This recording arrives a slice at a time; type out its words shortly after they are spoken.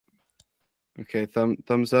Okay,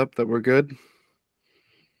 thumbs up that we're good.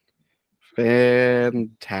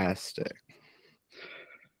 Fantastic.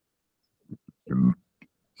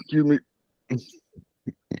 Excuse me.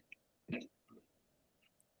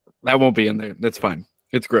 That won't be in there. That's fine.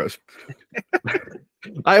 It's gross.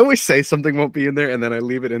 I always say something won't be in there, and then I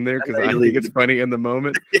leave it in there because I think it's funny in the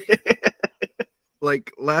moment.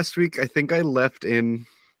 Like last week, I think I left in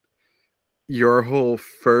your whole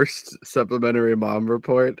first supplementary mom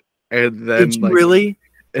report, and then really?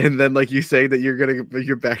 And then like you say that you're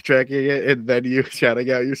backtracking it, and then you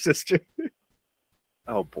shouting out your sister.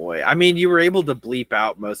 Oh boy! I mean, you were able to bleep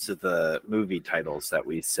out most of the movie titles that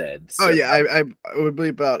we said. So. Oh yeah, I would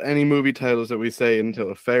bleep out any movie titles that we say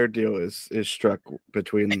until a fair deal is struck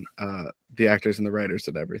between the actors and the writers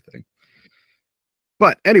and everything.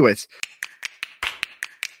 But anyways.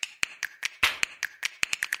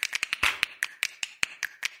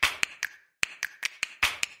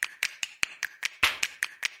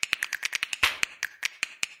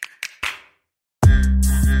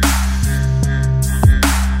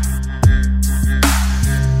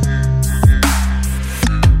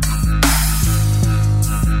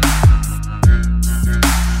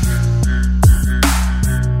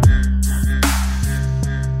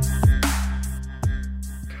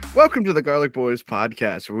 Welcome to the Garlic Boys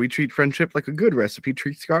podcast, where we treat friendship like a good recipe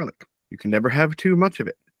treats garlic. You can never have too much of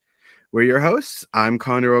it. We're your hosts. I'm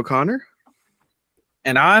Connor O'Connor.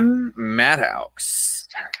 And I'm Matt Hawks.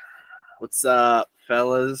 What's up,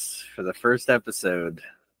 fellas? For the first episode,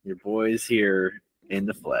 your boys here in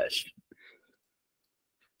the flesh.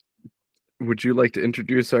 Would you like to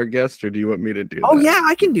introduce our guest, or do you want me to do that? Oh, yeah,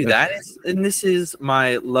 I can do that. And this is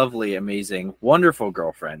my lovely, amazing, wonderful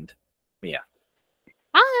girlfriend, Mia.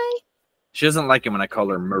 Hi. She doesn't like it when I call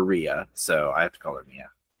her Maria, so I have to call her Mia.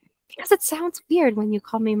 Because it sounds weird when you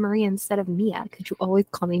call me Maria instead of Mia, because you always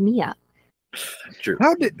call me Mia. True.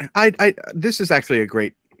 How did I this is actually a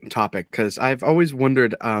great topic, because I've always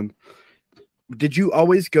wondered, did you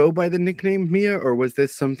always go by the nickname Mia, or was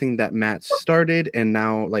this something that Matt started and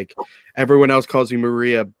now like everyone else calls you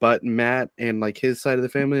Maria but Matt and like his side of the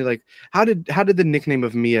family? Like how did the nickname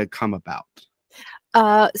of Mia come about?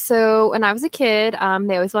 So when I was a kid,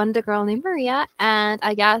 they always wanted a girl named Maria, and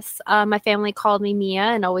I guess my family called me Mia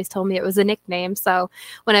and always told me it was a nickname. So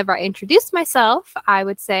whenever I introduced myself, I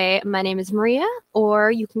would say my name is Maria, or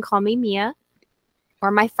you can call me Mia,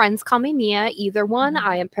 or my friends call me Mia. Either one,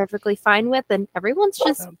 I am perfectly fine with, and everyone's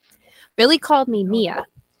just really called me Mia.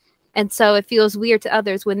 And so it feels weird to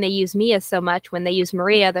others when they use Mia so much. When they use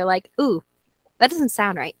Maria, they're like, "Ooh, that doesn't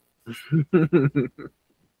sound right."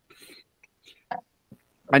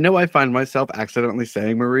 I know I find myself accidentally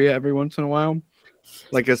saying Maria every once in a while.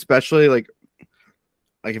 Like, especially like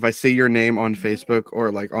if I see your name on Facebook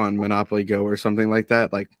or like on Monopoly Go or something like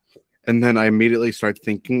that, like, and then I immediately start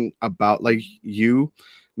thinking about like you.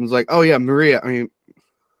 I was like, oh yeah, Maria. I mean,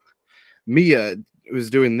 Mia was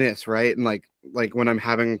doing this, right? And like when I'm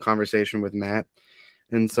having a conversation with Matt.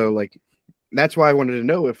 And so like, that's why I wanted to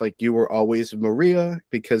know if like you were always Maria,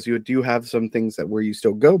 because you do have some things that where you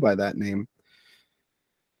still go by that name.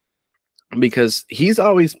 Because he's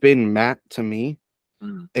always been Matt to me,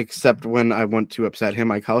 except when I want to upset him,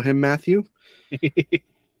 I call him Matthew.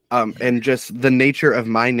 And just the nature of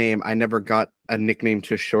my name, I never got a nickname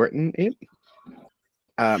to shorten it.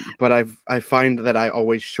 But I find that I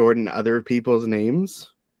always shorten other people's names.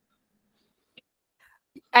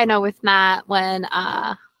 I know with Matt, when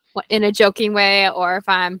in a joking way, or if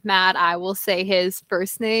I'm mad, I will say his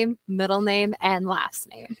first name, middle name, and last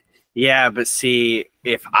name. Yeah, but see,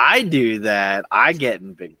 if I do that, I get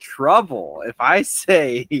in big trouble. If I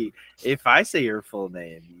say your full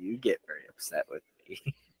name, you get very upset with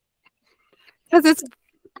me.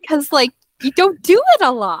 Because like you don't do it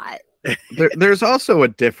a lot. There's also a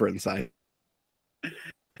difference.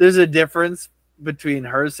 There's a difference between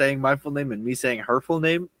her saying my full name and me saying her full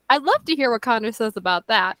name. I'd love to hear what Connor says about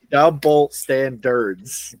that. Double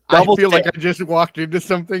standards. I feel like I just walked into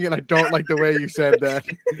something and I don't like the way you said that.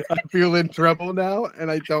 I feel in trouble now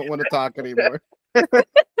and I don't want to talk anymore.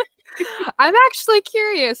 I'm actually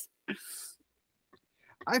curious.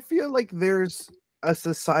 I feel like there's a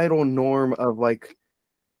societal norm of like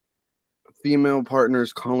female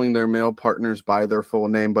partners calling their male partners by their full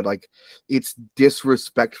name, but like it's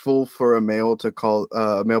disrespectful for a male to call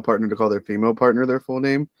a male partner to call their female partner their full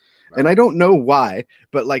name. Right. And I don't know why,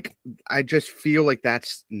 but like I just feel like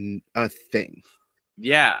that's a thing.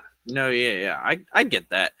 Yeah. No, yeah. I get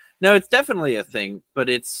that. No, it's definitely a thing, but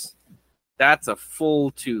that's a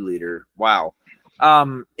full 2 liter. Wow.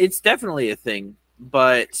 It's definitely a thing,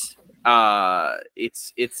 but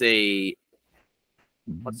it's a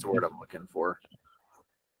What's the word I'm looking for?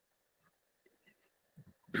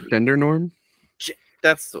 Gender norm?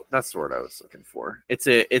 That's the word I was looking for. It's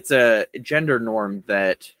a gender norm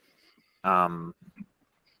that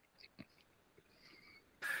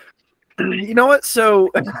you know what? So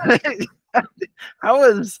how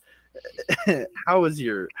was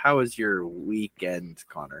your weekend,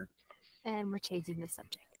 Connor? And we're changing the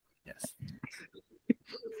subject. Yes.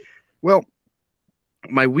 Well,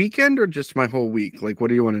 my weekend or just my whole week? Like, what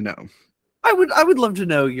do you want to know? I would love to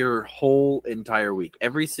know your whole entire week.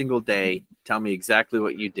 Every single day, tell me exactly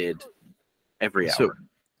what you did every hour. So,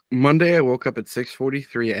 Monday, I woke up at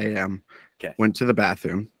 6:43 a.m. Okay. Went to the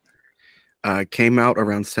bathroom. Came out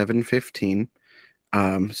around 7:15.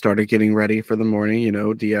 Started getting ready for the morning.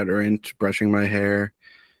 Deodorant, brushing my hair,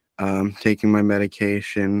 taking my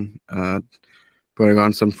medication, putting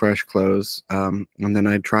on some fresh clothes, and then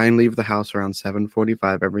I try and leave the house around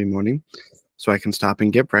 7:45 every morning, so I can stop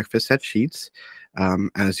and get breakfast at Sheetz.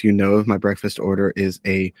 As you know, my breakfast order is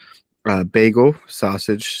a bagel,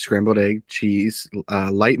 sausage, scrambled egg, cheese,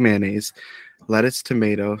 light mayonnaise, lettuce,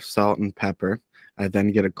 tomato, salt, and pepper. I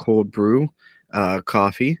then get a cold brew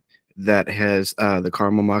coffee that has the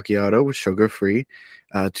caramel macchiato with sugar free,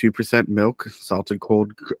 2% milk, salted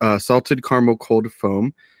caramel cold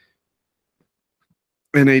foam,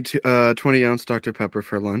 and a 20-ounce Dr. Pepper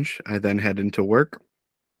for lunch. I then head into work.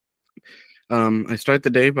 I start the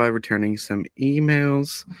day by returning some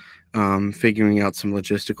emails, figuring out some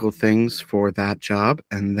logistical things for that job,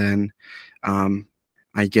 and then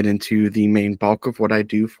I get into the main bulk of what I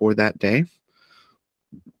do for that day.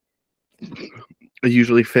 I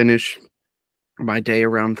usually finish my day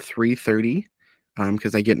around 3:30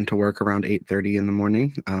 because I get into work around 8:30 in the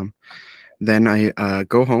morning. Then I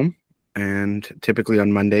go home, and typically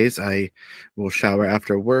on Mondays I will shower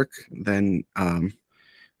after work, then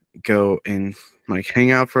go and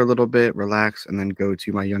hang out for a little bit, relax, and then go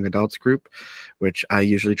to my young adults group, which I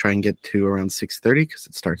usually try and get to around 6:30 because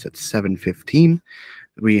it starts at 7:15.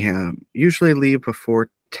 We usually leave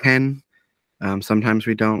before 10. Sometimes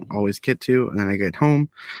we don't always get to, and then I get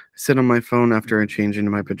home, sit on my phone after I change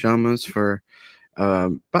into my pajamas for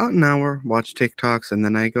about an hour, watch TikToks, and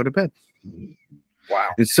then I go to bed.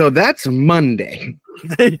 Wow. And so that's Monday.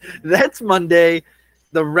 That's Monday.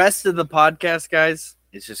 The rest of the podcast, guys,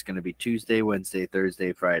 is just going to be Tuesday, Wednesday,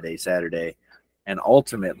 Thursday, Friday, Saturday, and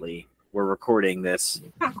ultimately we're recording this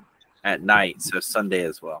at night, so Sunday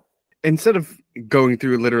as well. Instead of going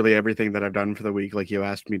through literally everything that I've done for the week, like you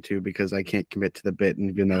asked me to, because I can't commit to the bit, and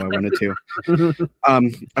even though I wanted to,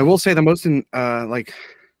 I will say the most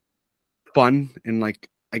fun and I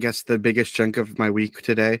guess the biggest chunk of my week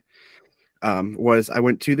today was I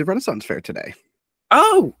went to the Renaissance Fair today.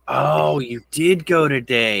 Oh, you did go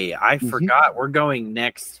today. I forgot. We're going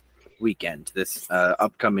next weekend, this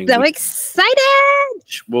upcoming So week, excited!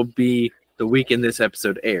 which will be the weekend this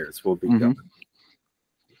episode airs. We'll be going.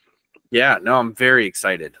 Yeah, no, I'm very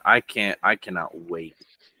excited. I cannot wait.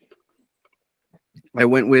 I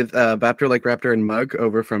went with Bapter Like Raptor and Mug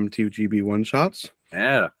over from 2GB One Shots.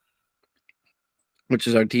 Yeah. Which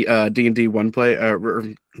is our D&D one play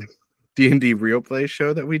D&D real play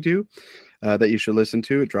show that we do that you should listen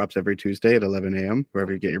to. It drops every Tuesday at 11 a.m.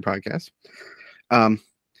 wherever you get your podcasts.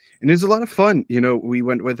 And it's a lot of fun. We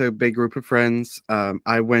went with a big group of friends.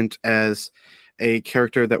 I went as a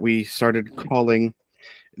character that we started calling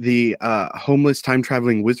the homeless time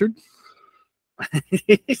traveling wizard.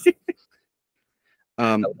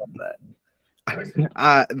 I love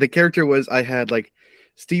that. The character was, I had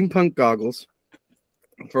steampunk goggles.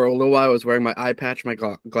 For a little while, I was wearing my eye patch, my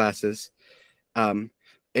glasses,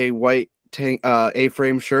 a white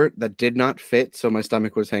A-frame shirt that did not fit, so my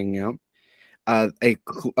stomach was hanging out,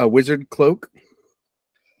 a wizard cloak.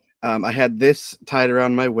 I had this tied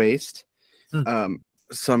around my waist,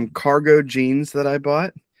 some cargo jeans that I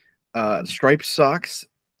bought, striped socks,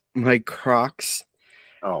 my Crocs,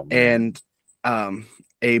 and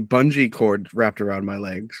a bungee cord wrapped around my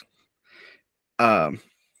legs.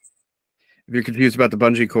 If you're confused about the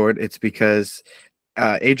bungee cord, it's because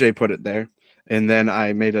AJ put it there, and then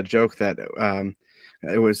I made a joke that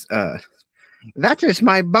it was that is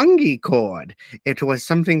my bungee cord. It was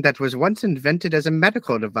something that was once invented as a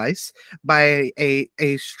medical device by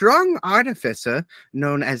a strong artificer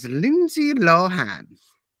known as Lindsay Lohan.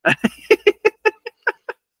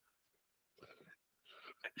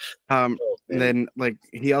 And then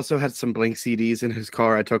he also had some blank CDs in his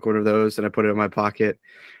car. I took one of those and I put it in my pocket.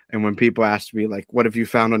 And when people asked me what have you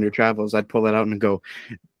found on your travels, I'd pull it out and go,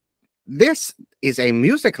 this is a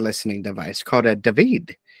music listening device called a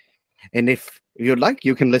David. And if if you'd like,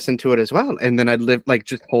 you can listen to it as well. And then I'd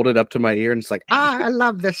just hold it up to my ear and it's like, I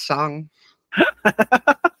love this song.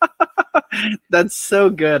 That's so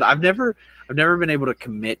good. I've never been able to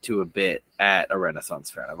commit to a bit at a Renaissance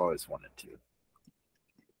fair. I've always wanted to.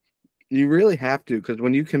 You really have to, because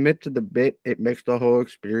when you commit to the bit, it makes the whole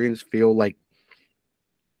experience feel like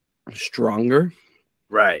stronger.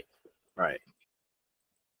 Right.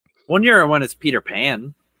 One year I went as Peter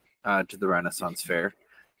Pan to the Renaissance fair.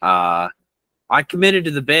 I committed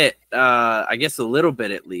to the bit, I guess a little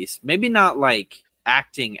bit at least. Maybe not like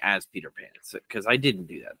acting as Peter Pan, because I didn't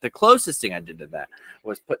do that. The closest thing I did to that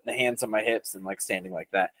was putting the hands on my hips and like standing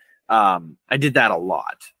like that. I did that a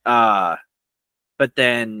lot. But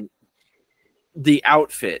then the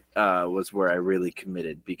outfit was where I really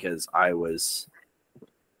committed, because I was,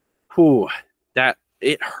 that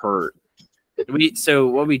it hurt. So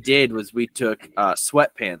what we did was we took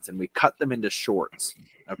sweatpants and we cut them into shorts.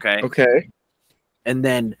 Okay. And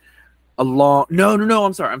then no,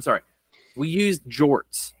 I'm sorry. We used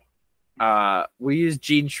jorts. We used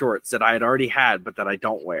jean shorts that I had already had, but that I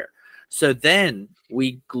don't wear. So then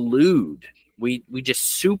we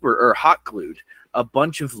just hot glued a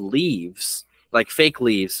bunch of leaves, like fake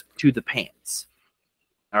leaves, to the pants.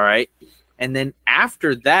 All right. And then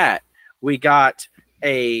after that, we got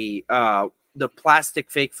the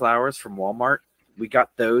plastic fake flowers from Walmart. We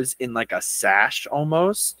got those in like a sash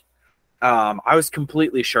almost. I was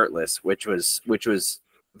completely shirtless, which was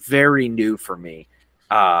very new for me.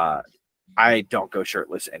 I don't go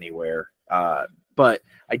shirtless anywhere, but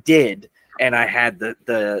I did, and I had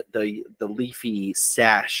the leafy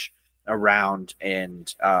sash around,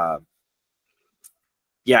 and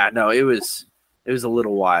it was a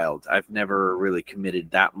little wild. I've never really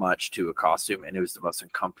committed that much to a costume, and it was the most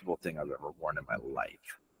uncomfortable thing I've ever worn in my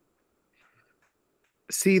life.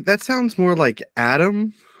 See, that sounds more like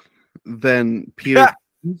Adam than Peter.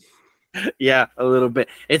 Yeah, a little bit.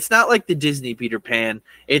 It's not like the Disney Peter Pan.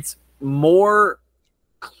 It's more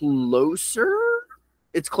closer.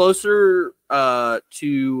 It's closer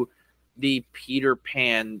to the Peter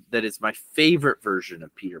Pan that is my favorite version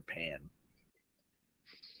of Peter Pan.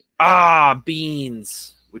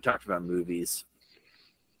 Beans. We talked about movies.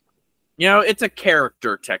 It's a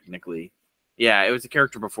character technically. Yeah, it was a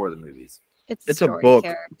character before the movies. It's a book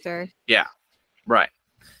character. Yeah, right.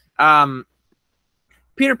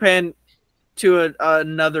 Peter Pan to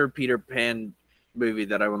another Peter Pan movie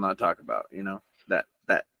that I will not talk about.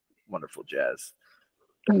 That wonderful jazz.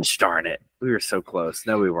 Gosh darn it, we were so close.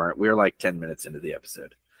 No, we weren't. We were like 10 minutes into the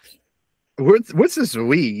episode. What's this?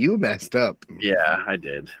 You messed up. Yeah, I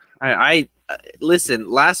did. I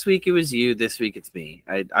listen. Last week it was you. This week it's me.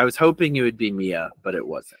 I was hoping it would be Mia, but it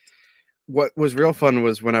wasn't. What was real fun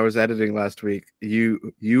was when I was editing last week,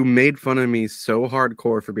 you made fun of me so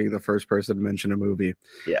hardcore for being the first person to mention a movie.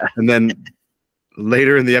 Yeah. And then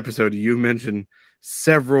later in the episode, you mentioned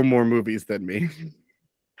several more movies than me.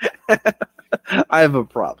 I have a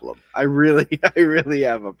problem. I really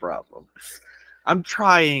have a problem. I'm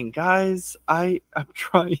trying, guys. I'm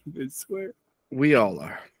trying, I swear. We all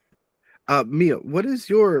are. Mia, what is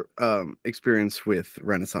your experience with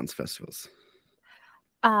Renaissance festivals?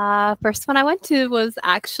 First one I went to was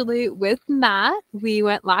actually with Matt. We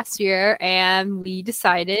went last year and we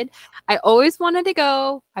decided I always wanted to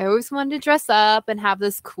go. I always wanted to dress up and have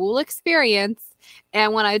this cool experience.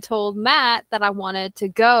 And when I told Matt that I wanted to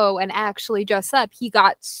go and actually dress up, he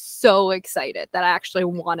got so excited that I actually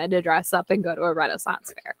wanted to dress up and go to a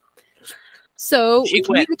Renaissance fair. So she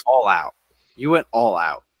went all out. You went all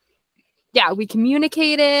out. Yeah, we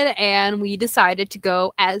communicated and we decided to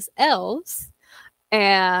go as elves.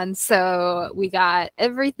 And so we got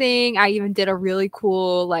everything. I even did a really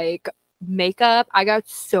cool makeup. I got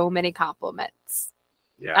so many compliments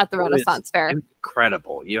at the Renaissance fair.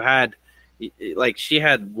 Incredible. You had she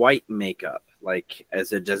had white makeup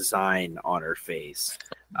as a design on her face.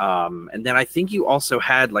 And then I think you also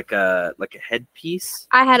had like a headpiece.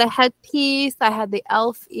 I had a headpiece. I had the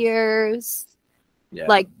elf ears. Yeah.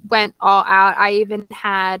 Went all out. I even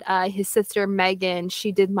had his sister Megan.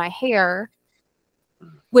 She did my hair,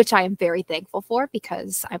 which I am very thankful for,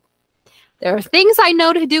 because there are things I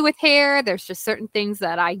know to do with hair. There's just certain things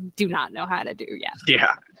that I do not know how to do yet.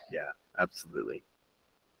 Yeah, absolutely.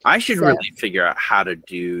 I should really figure out how to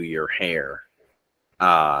do your hair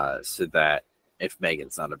so that if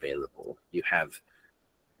Megan's not available, you have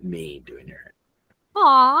me doing your hair.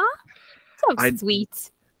 Aw, so sweet.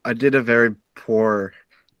 I did a very poor,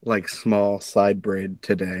 small side braid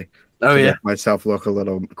today. Oh, to yeah. make myself look a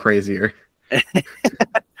little crazier.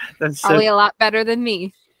 That's probably a lot better than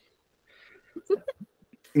me.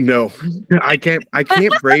 No, I can't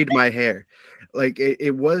braid my hair. Like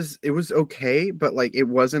it was okay, but like it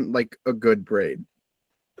wasn't like a good braid.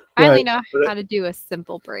 I only Right. know how to do a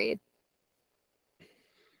simple braid.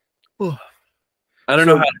 I don't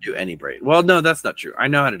know how to do any braid. Well, no, that's not true. I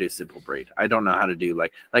know how to do simple braid. I don't know how to do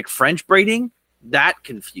like French braiding. That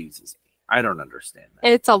confuses me. I don't understand that.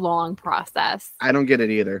 It's a long process. I don't get it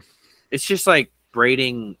either. It's just like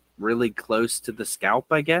braiding really close to the scalp,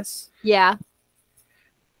 I guess. Yeah.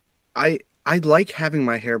 I like having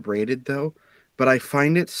my hair braided though, but I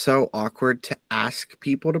find it so awkward to ask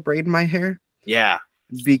people to braid my hair Yeah.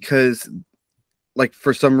 because like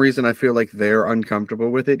for some reason I feel like they're uncomfortable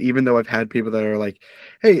with it, even though I've had people that are like,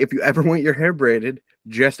 hey, if you ever want your hair braided,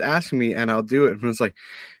 just ask me and I'll do it. And it's like,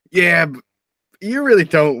 yeah, but you really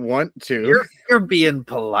don't want to. You're being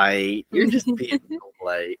polite. You're just being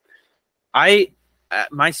polite.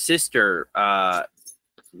 My sister back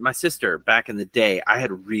in the day, I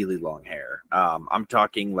had really long hair. I'm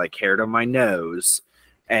talking like hair to my nose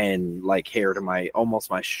and like hair to almost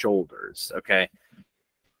my shoulders. Okay.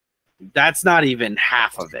 That's not even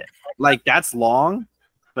half of it. Like that's long,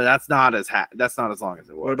 but that's not as long as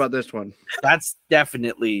it was. What about this one? That's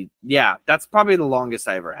definitely, yeah, that's probably the longest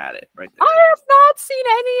I ever had it right there. I have not seen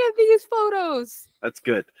any of these photos. That's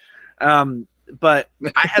good. But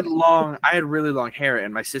I had really long hair,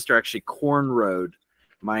 and my sister actually cornrowed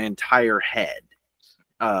my entire head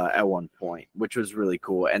at one point, which was really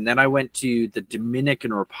cool. And then I went to the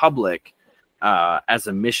Dominican Republic as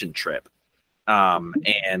a mission trip.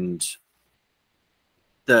 And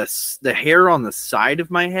the hair on the side of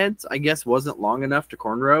my head, I guess, wasn't long enough to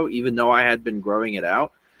cornrow, even though I had been growing it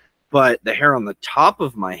out. But the hair on the top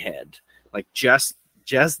of my head, like just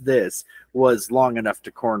this, was long enough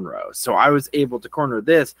to cornrow. So I was able to cornrow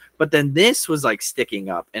this, but then this was like sticking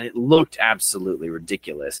up and it looked absolutely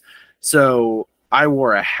ridiculous. So I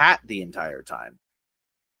wore a hat the entire time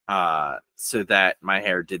so that my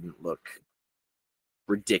hair didn't look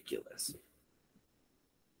ridiculous.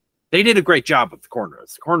 They did a great job with the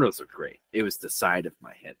cornrows. The cornrows looked great. It was the side of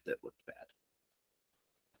my head that looked bad.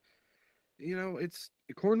 You know,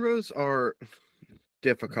 cornrows are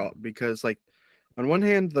difficult because like on one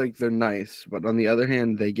hand, like they're nice, but on the other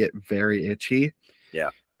hand, they get very itchy.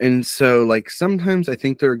 Yeah. And so like sometimes I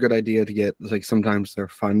think they're a good idea to get, like sometimes they're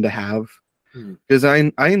fun to have because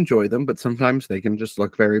I enjoy them, but sometimes they can just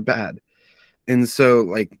look very bad. And so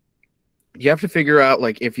like you have to figure out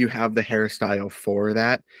like if you have the hairstyle for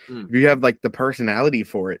that, if you have like the personality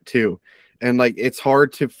for it too. And like it's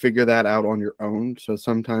hard to figure that out on your own. So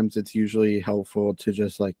sometimes it's usually helpful to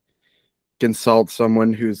just like consult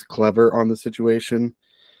someone who's clever on the situation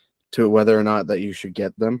to whether or not that you should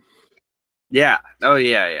get them. Yeah. Oh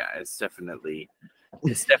yeah. It's definitely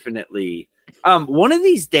one of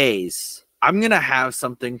these days I'm going to have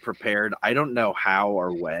something prepared. I don't know how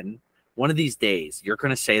or when. One of these days you're going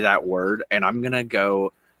to say that word and I'm going to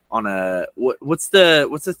go on what's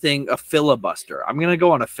the thing? A filibuster. I'm going to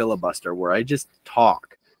go on a filibuster where I just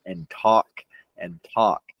talk and talk and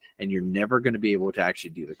talk and you're never going to be able to actually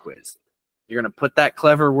do the quiz. You're going to put that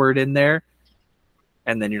clever word in there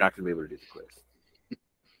and then you're not going to be able to do the quiz.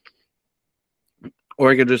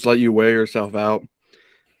 Or I could just let you weigh yourself out,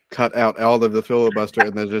 cut out all of the filibuster,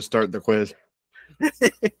 and then just start the quiz.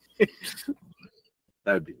 That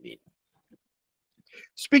would be neat.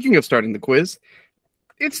 Speaking of starting the quiz,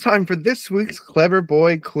 it's time for this week's Clever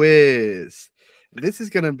Boy quiz. This is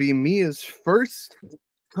going to be Mia's first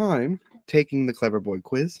time taking the Clever Boy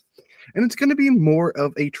quiz, and it's going to be more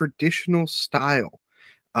of a traditional style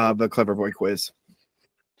of the Clever Boy quiz.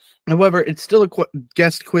 However, it's still a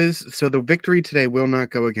guest quiz, so the victory today will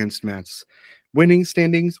not go against Matt's winning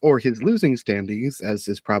standings or his losing standings, as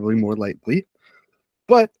is probably more likely.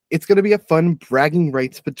 But it's going to be a fun bragging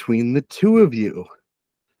rights between the two of you.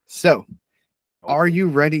 So, are you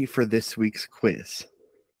ready for this week's quiz?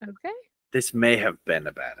 Okay. This may have been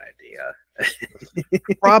a bad idea.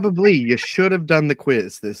 Probably you should have done the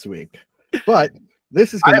quiz this week, but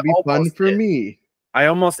this is going to be fun for me. I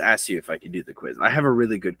almost asked you if I could do the quiz. I have a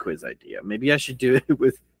really good quiz idea. Maybe I should do it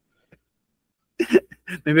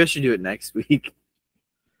maybe I should do it next week.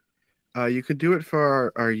 You could do it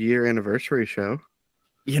for our year anniversary show.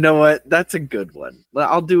 You know what? That's a good one.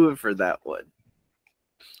 I'll do it for that one.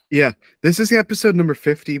 Yeah, this is episode number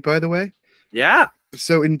 50, by the way. Yeah.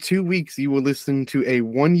 So in 2 weeks, you will listen to a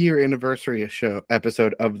 1-year anniversary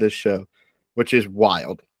episode of this show, which is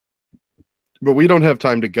wild. But we don't have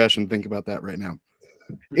time to gush and think about that right now.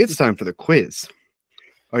 It's time for the quiz.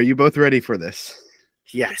 Are you both ready for this?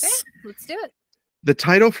 Yes. Okay, let's do it. The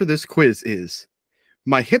title for this quiz is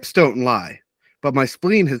My Hips Don't Lie, but My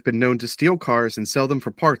Spleen Has Been Known to Steal Cars and Sell Them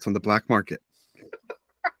for Parts on the Black Market.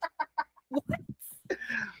 What?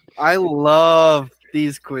 I love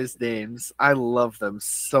these quiz names. I love them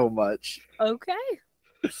so much. Okay.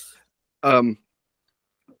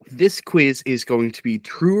 This quiz is going to be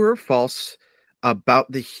true or false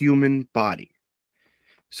about the human body.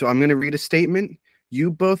 So I'm going to read a statement. You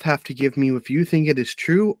both have to give me if you think it is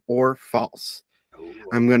true or false.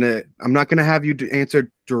 I'm not gonna have you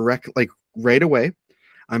answer direct like right away.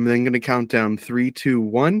 I'm then gonna count down 3, 2,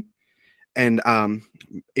 1. And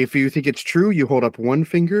if you think it's true, you hold up one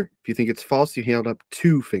finger. If you think it's false, you hold up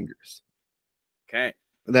 2 fingers. Okay.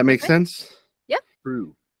 That makes sense?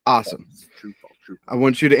 True. Awesome. False. True, false, true. I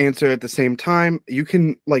want you to answer at the same time. You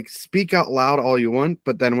can like speak out loud all you want,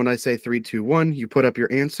 but then when I say 3, 2, 1, you put up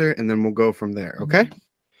your answer and then we'll go from there. Okay?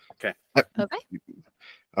 Okay. Okay.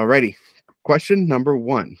 Alrighty. Question number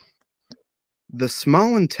 1. The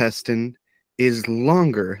small intestine is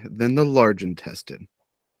longer than the large intestine.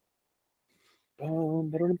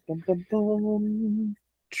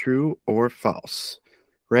 True or false?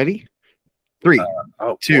 Ready? 3,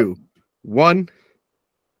 2, 1.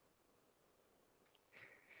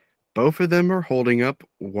 Both of them are holding up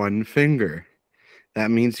one finger. That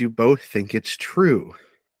means you both think it's true.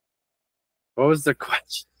 What was the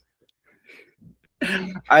question?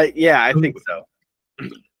 I think so. What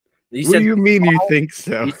do you mean you think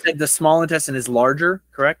so? You said the small intestine is larger,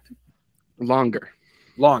 correct? Longer.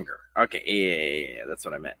 Longer. Okay, yeah, that's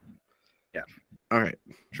what I meant. Yeah. All right.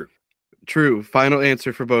 True. True. Final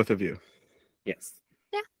answer for both of you. Yes.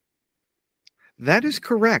 Yeah. That is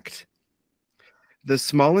correct. The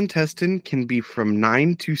small intestine can be from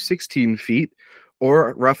 9 to 16 feet,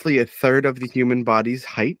 or roughly a third of the human body's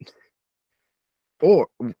height. Or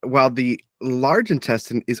while the large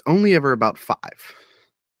intestine is only ever about 5.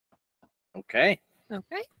 Okay.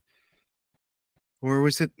 Okay. Or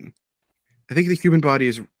was it? I think the human body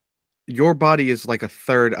is. Your body is like a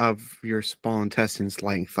third of your small intestine's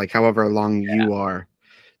length, like however long you are.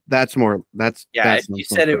 That's more. That's you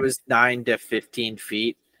said it was 9 to 15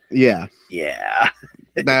 feet. Yeah. Yeah.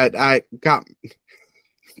 That I got.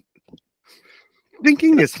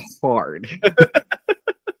 Thinking is hard.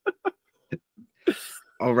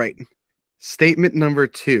 All right. Statement number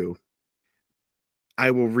 2.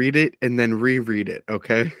 I will read it and then reread it,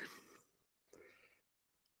 okay?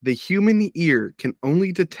 The human ear can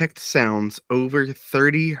only detect sounds over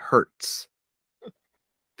 30 hertz.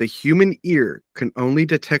 The human ear can only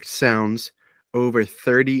detect sounds over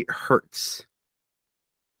 30 hertz.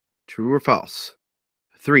 True or false?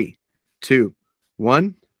 3, 2,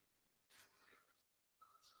 1.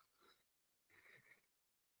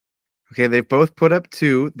 Okay, they both put up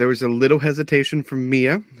 2. There was a little hesitation from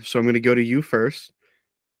Mia, so I'm going to go to you first.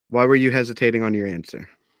 Why were you hesitating on your answer?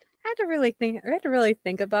 I had to really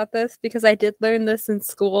think about this because I did learn this in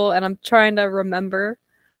school and I'm trying to remember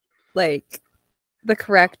like the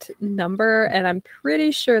correct number and I'm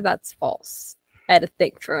pretty sure that's false. I had to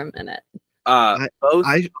think for a minute.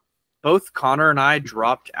 Both Connor and I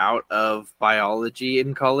dropped out of biology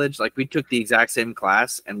in college. Like we took the exact same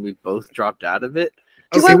class and we both dropped out of it.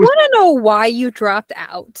 Do I want to know why you dropped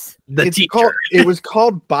out? It was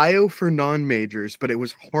called bio for non-majors, but it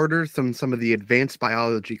was harder than some of the advanced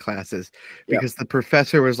biology classes because the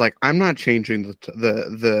professor was like, "I'm not changing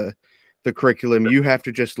the curriculum. You have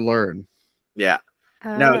to just learn." Yeah.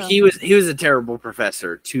 No, he was a terrible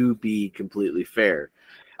professor. To be completely fair.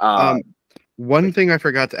 One thing I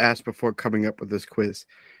forgot to ask before coming up with this quiz,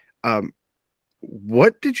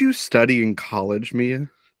 what did you study in college, Mia?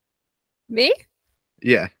 Me?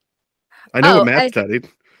 Yeah. I know what Matt studied.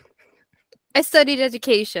 I studied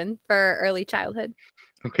education for early childhood.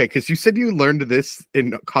 Okay, because you said you learned this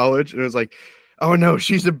in college, and it was like, oh no,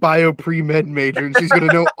 she's a bio pre-med major, and she's going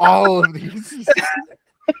to know all of these.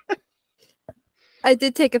 I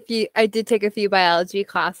did take a few biology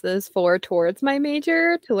classes towards my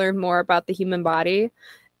major to learn more about the human body,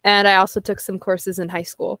 and I also took some courses in high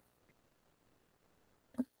school.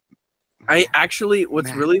 I actually,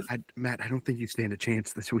 Matt, I don't think you stand a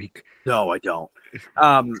chance this week. No, I don't.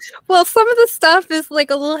 Well, some of the stuff is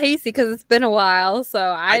like a little hazy because it's been a while, so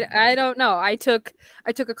I don't know. I took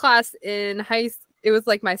a class in it was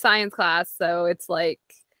like my science class, so it's like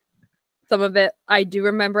some of it I do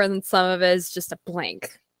remember, and then some of it is just a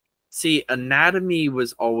blank. See, anatomy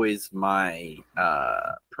was always my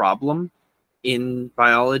problem in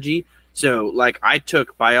biology. So, like, I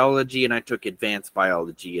took biology and I took advanced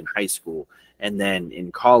biology in high school. And then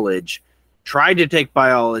in college, tried to take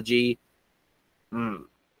biology.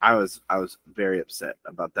 I was very upset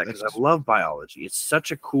about that because I love biology. It's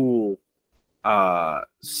such a cool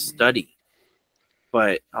study.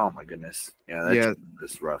 But, oh my goodness. Yeah,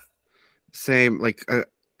 that's rough. Same. Like,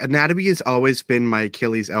 anatomy has always been my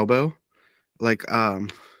Achilles elbow. Like,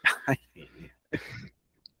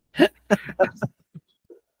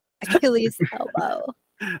 Achilles elbow.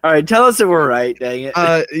 All right, tell us if we're right. Dang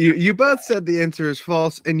it. you both said the answer is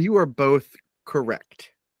false, and you are both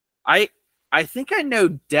correct. I think I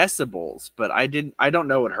know decibels, but I don't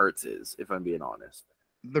know what hertz is, if I'm being honest.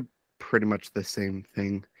 They're pretty much the same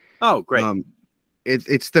thing. Oh, great.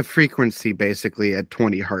 It's the frequency basically at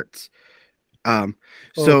 20 hertz.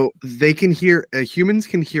 So they can hear, humans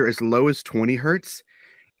can hear as low as 20 hertz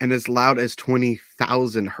and as loud as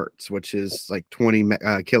 20,000 hertz, which is like 20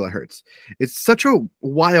 kilohertz. It's such a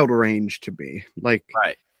wild range to me. Like,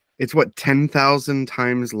 right. It's what, 10,000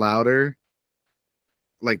 times louder,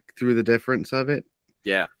 like through the difference of it.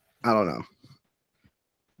 Yeah. I don't know.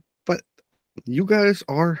 But you guys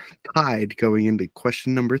are tied going into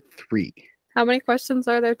question number 3. How many questions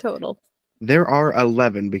are there total? There are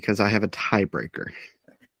 11 because I have a tiebreaker.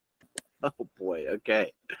 Oh boy.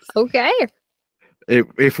 Okay. Okay.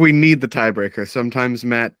 If we need the tiebreaker, sometimes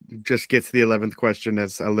Matt just gets the 11th question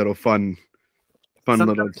as a little fun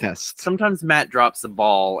little test. Sometimes Matt drops the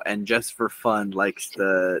ball and just for fun likes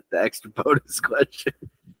the extra bonus question.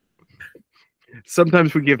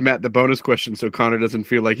 Sometimes we give Matt the bonus question so Connor doesn't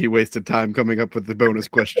feel like he wasted time coming up with the bonus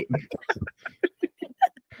question.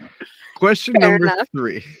 Question Fair number enough.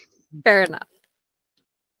 3. Fair enough.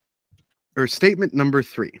 Or statement number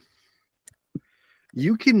 3.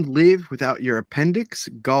 You can live without your appendix,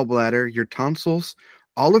 gallbladder, your tonsils,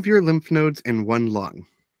 all of your lymph nodes, and one lung.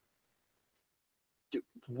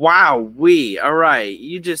 Wow, all right.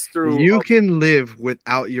 You just threw. You can live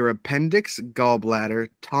without your appendix, gallbladder,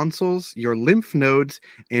 tonsils, your lymph nodes,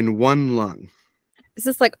 and one lung. Is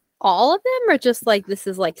this like all of them, or just like this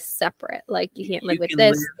is like separate? Like you can't live with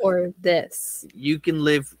this or this. You can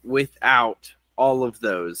live without all of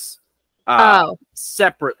those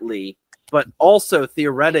separately, but also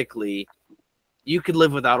theoretically, you could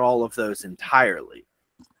live without all of those entirely.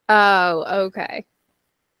 Oh, okay.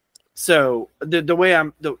 So the way I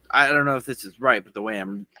don't know if this is right, but the way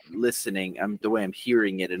I'm listening, the way I'm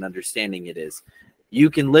hearing it and understanding it is, you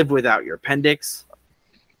can live without your appendix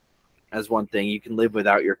as one thing. You can live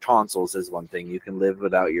without your tonsils as one thing. You can live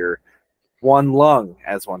without your one lung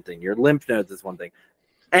as one thing. Your lymph nodes as one thing,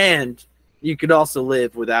 and you could also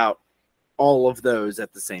live without all of those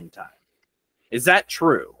at the same time. Is that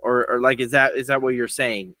true, or like is that what you're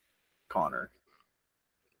saying, Connor?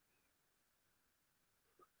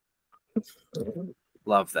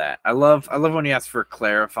 Love that. I love when he asks for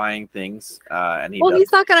clarifying things. And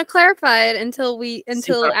he's not going to clarify it until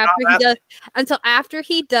after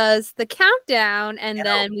he does the countdown, and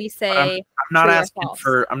then we say. I'm not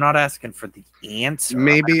asking for the answer.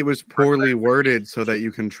 Maybe it was poorly worded so that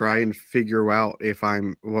you can try and figure out if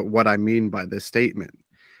I'm what I mean by this statement.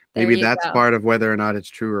 Maybe that's part of whether or not it's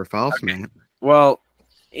true or false, man. Well,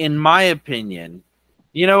 in my opinion,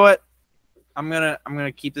 you know what? I'm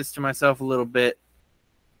gonna keep this to myself a little bit,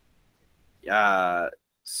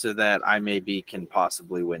 so that I maybe can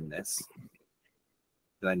possibly win this.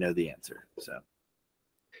 I know the answer. So,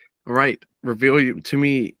 all right, reveal to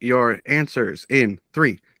me your answers in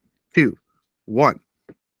 3, 2, 1.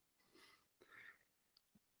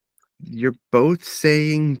 You're both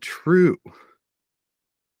saying true.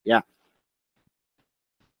 Yeah.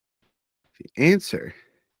 The answer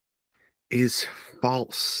is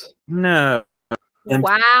false. No.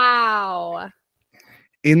 Wow.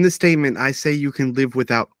 In the statement, I say you can live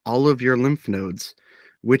without all of your lymph nodes,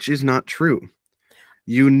 which is not true.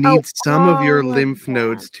 You need some of your lymph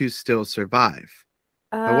nodes to still survive.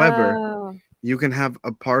 However, you can have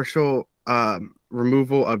a partial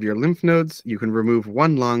removal of your lymph nodes. You can remove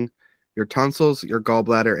one lung, your tonsils, your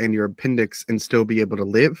gallbladder, and your appendix and still be able to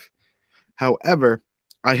live. However,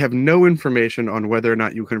 I have no information on whether or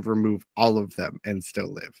not you can remove all of them and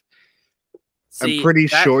still live. See, I'm pretty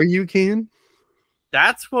sure you can.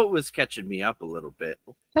 That's what was catching me up a little bit.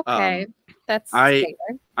 Okay, that's fair.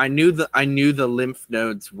 I knew the lymph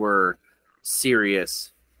nodes were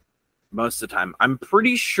serious most of the time. I'm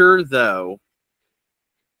pretty sure though.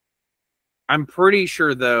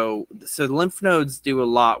 So lymph nodes do a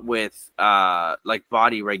lot with like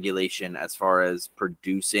body regulation as far as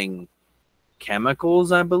producing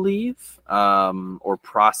chemicals, I believe, or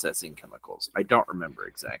processing chemicals. I don't remember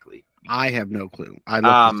exactly. I have no clue. I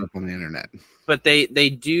looked this up on the internet. But they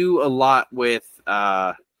do a lot with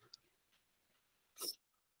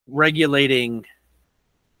regulating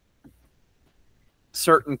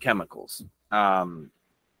certain chemicals,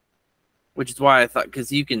 which is why I thought,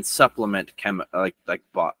 because you can supplement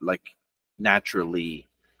like naturally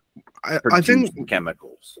I produce think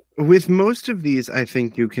chemicals. with most of these, I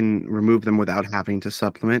think you can remove them without having to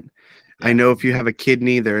supplement. I Yeah. know if you have a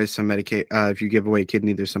kidney, there is some medication. If you give away a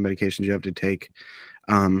kidney, there's some medications you have to take.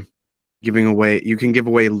 You can give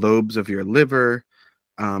away lobes of your liver,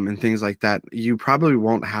 and things like that. You probably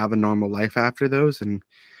won't have a normal life after those, and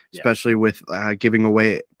Yeah. especially with giving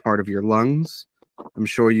away part of your lungs. I'm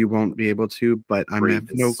sure you won't be able to, but I Breathe have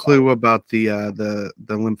the no salt. clue about the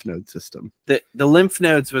lymph node system. The lymph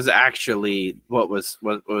nodes was actually what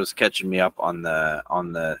was catching me up on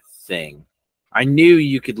the thing. I knew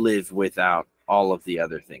you could live without all of the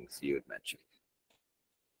other things you had mentioned.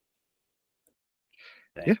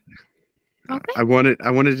 Yeah. Okay. I wanted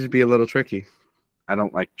it to be a little tricky. I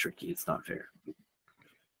don't like tricky. It's not fair.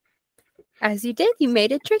 As you did, you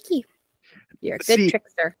made it tricky. You're a good See-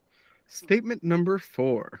 trickster. Statement number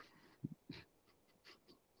 4.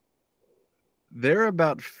 There are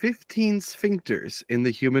about 15 sphincters in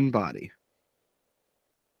the human body.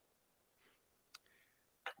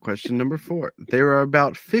 Question number 4. There are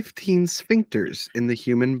about 15 sphincters in the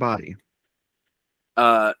human body.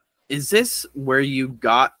 Is this where you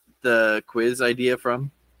got the quiz idea from?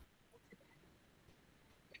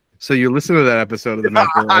 So you listen to that episode of the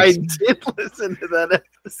Macro I Lives. did listen to that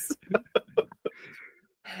episode.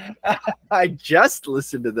 I just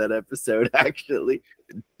listened to that episode, actually.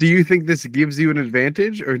 Do you think this gives you an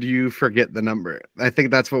advantage, or do you forget the number? I think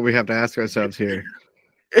that's what we have to ask ourselves here.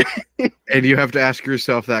 And you have to ask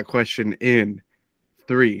yourself that question in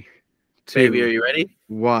 3, 2, Baby, are you ready?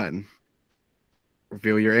 1.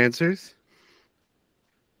 Reveal your answers.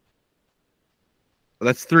 Well,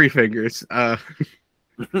 that's 3 fingers. Sorry.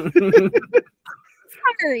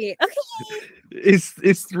 Okay. Is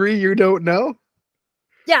 3 you don't know?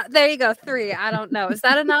 Yeah, there you go. 3. I don't know. Is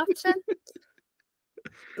that an option?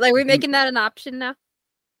 Like, we making that an option now?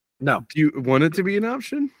 No. Do you want it to be an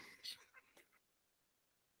option?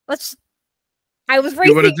 Let's. I was You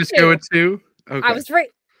racing. want to just go with 2? Okay. I was right.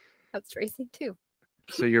 I was racing too.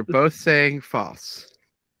 So you're both saying false.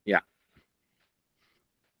 Yeah.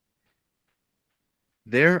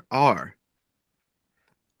 There are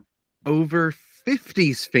over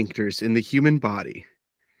 50 sphincters in the human body.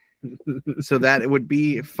 So that it would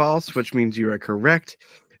be false, which means you are correct.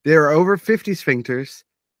 There are over 50 sphincters,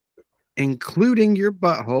 including your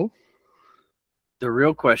butthole. The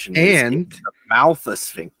real question is And the mouth a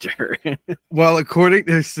sphincter. well, according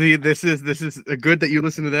to this is good that you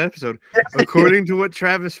listened to that episode. According to what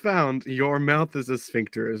Travis found, your mouth is a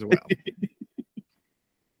sphincter as well.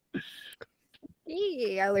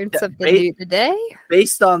 Hey, I learned Yeah, something new today.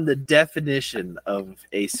 Based on the definition of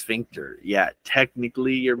a sphincter, yeah,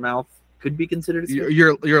 technically your mouth could be considered a sphincter.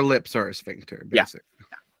 Your lips are a sphincter, Yeah. basically.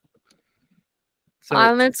 So,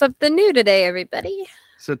 I learned something new today, everybody.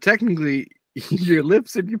 so technically, your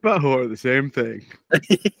lips and your butthole are the same thing. Oh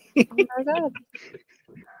my god.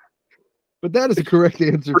 But that is the correct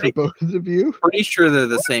answer for Pretty- both of you. Pretty sure they're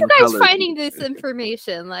the same You guys color. finding this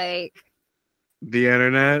information, like, The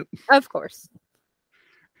internet. of course.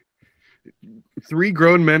 3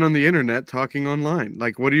 grown men on the internet talking online.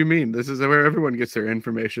 Like, what do you mean? This is where everyone gets their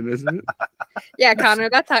information, isn't it? Yeah, Connor,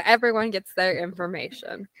 that's how everyone gets their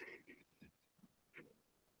information.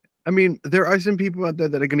 I mean, there are some people out there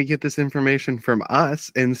that are going to get this information from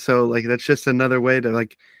us, and so like that's just another way to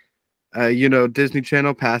like, Disney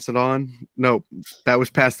Channel pass it on. No, that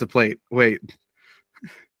was past the plate. Wait,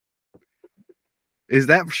 is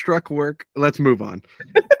that struck work? Let's move on.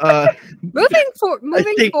 Moving I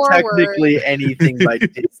think forward. technically anything by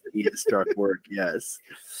Disney is struck work, yes.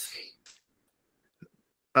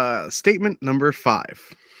 Statement number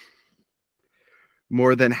 5.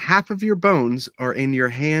 More than half of your bones are in your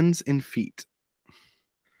hands and feet.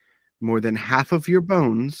 More than half of your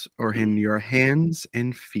bones are in your hands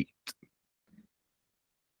and feet.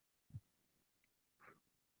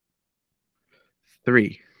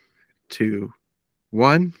 3, 2,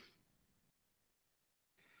 1.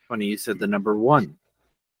 Funny you said the number 1.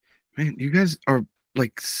 Man, you guys are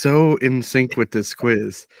like so in sync with this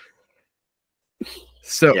quiz.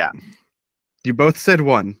 So, Yeah. you both said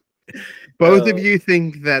 1. Both of Oh. you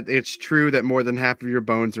think that it's true that more than half of your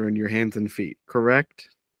bones are in your hands and feet, correct?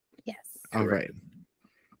 Yes. All Correct. right.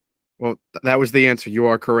 Well, that was the answer. You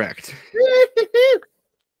are correct.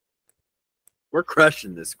 We're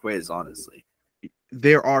crushing this quiz, honestly.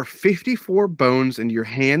 There are 54 bones in your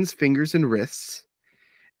hands, fingers, and wrists,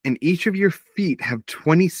 and each of your feet have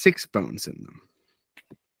 26 bones in them.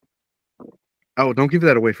 Oh, don't give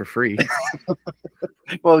that away for free.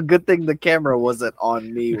 Well, good thing the camera wasn't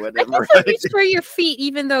on me I whenever can tell you for your feet,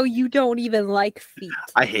 even though you don't even like feet.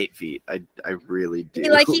 I hate feet. I really do.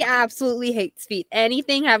 He absolutely hates feet.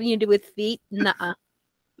 Anything having to do with feet, nuh-uh.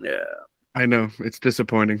 Yeah. I know. It's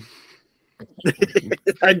disappointing.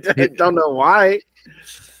 I don't know why.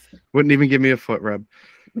 Wouldn't even give me a foot rub.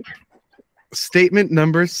 Statement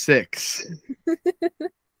number 6.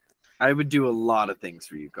 I would do a lot of things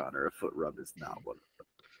for you, Connor. A foot rub is not one of them.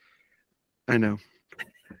 I know.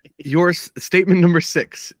 Your statement number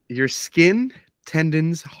 6. Your skin,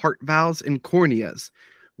 tendons, heart valves, and corneas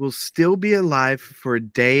will still be alive for a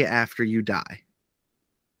day after you die.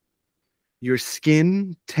 Your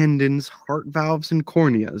skin, tendons, heart valves, and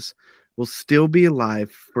corneas will still be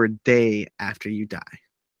alive for a day after you die.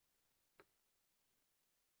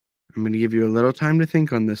 I'm going to give you a little time to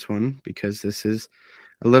think on this one because this is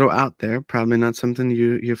a little out there. Probably not something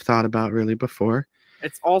you've thought about really before.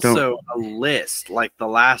 It's also a list like the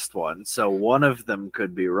last one, so one of them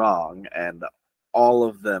could be wrong, and all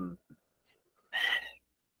of them.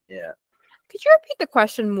 Yeah. Could you repeat the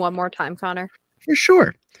question one more time, Connor? For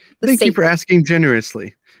sure. The Thank you for statement. asking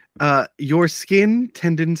generously. Your skin,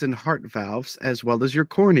 tendons, and heart valves, as well as your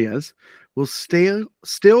corneas, will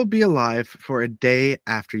still be alive for a day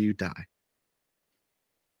after you die.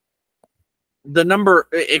 The number,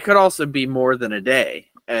 it could also be more than a day,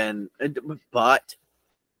 but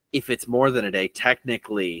if it's more than a day,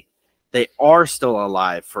 technically they are still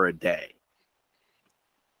alive for a day.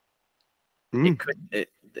 It could,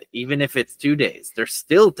 even if it's 2 days, they're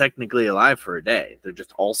still technically alive for a day. They're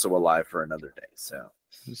just also alive for another day. So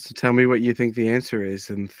tell me what you think the answer is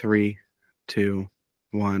in 3, 2,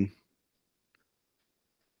 1.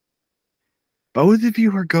 Both of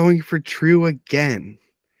you are going for true again.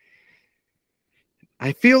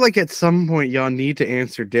 I feel like at some point y'all need to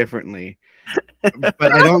answer differently. But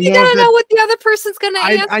I don't You know. gotta know what the other person's gonna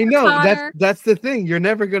answer. I know Connor. that's the thing. You're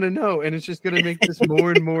never gonna know, and it's just gonna make this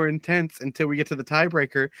more and more intense until we get to the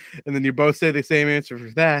tiebreaker, and then you both say the same answer for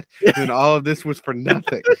that, and then all of this was for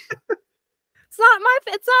nothing. It's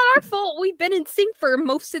not our fault. We've been in sync for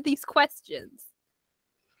most of these questions.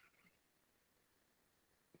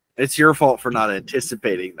 it's your fault for not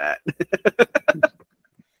anticipating that.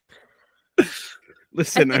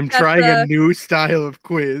 Listen, I think I'm that's trying a new style of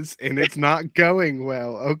quiz, and it's not going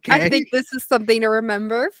well. Okay. I think this is something to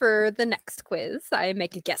remember for the next quiz. I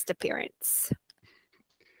make a guest appearance.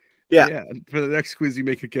 Yeah. For the next quiz, you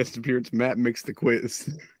make a guest appearance. Matt makes the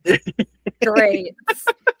quiz. Great.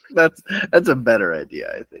 That's a better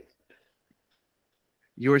idea, I think.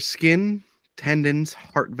 Your skin, tendons,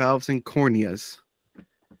 heart valves, and corneas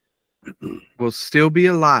will still be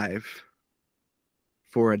alive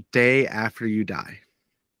for a day after you die.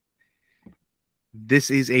 This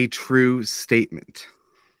is a true statement.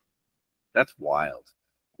 That's wild.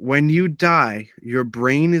 When you die, your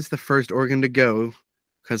brain is the first organ to go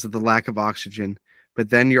because of the lack of oxygen, but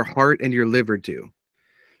then your heart and your liver do.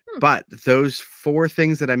 But those 4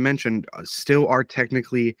 things that I mentioned still are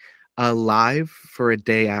technically alive for a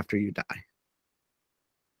day after you die.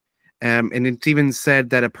 And it's even said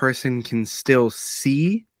that a person can still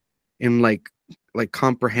see and like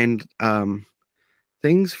comprehend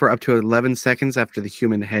things for up to 11 seconds after the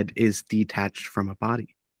human head is detached from a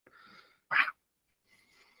body.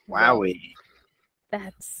 Wowie.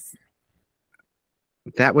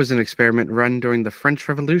 That was an experiment run during the French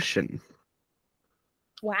Revolution.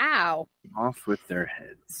 Wow. Off with their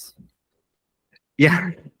heads. Yeah.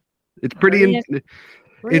 It's pretty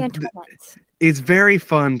Really it's very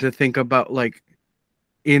fun to think about, like,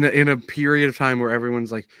 in a period of time where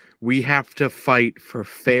everyone's like, we have to fight for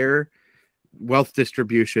fair wealth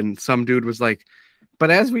distribution. Some dude was like,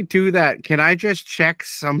 but as we do that, can I just check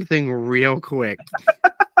something real quick?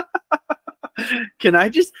 Can I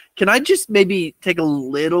just maybe take a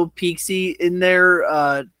little peeksy in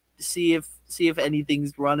there, see if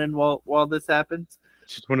anything's running while this happens?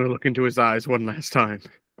 Just want to look into his eyes one last time.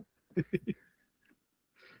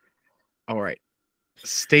 All right.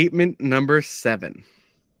 Statement number 7.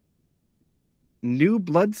 New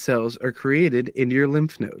blood cells are created in your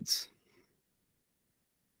lymph nodes.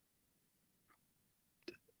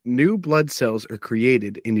 New blood cells are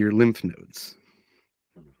created in your lymph nodes.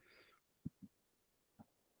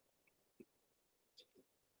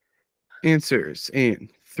 Answers in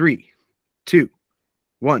 3, 2,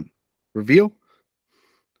 1. Reveal.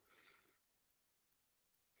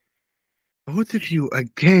 Both of you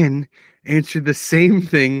again answered the same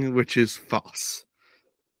thing, which is false.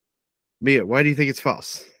 Mia, why do you think it's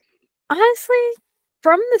false? Honestly,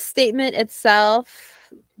 from the statement itself,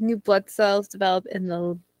 new blood cells develop in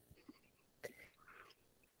the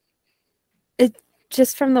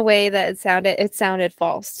Just from the way that it sounded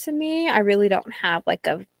false to me. I really don't have like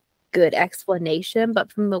a good explanation,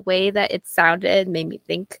 but from the way that it sounded, made me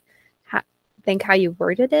think how you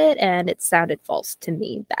worded it, and it sounded false to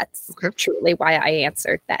me. That's truly why I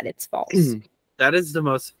answered that it's false. That is the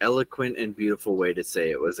most eloquent and beautiful way to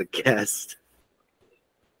say it was a guess.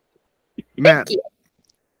 Matt,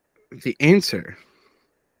 the answer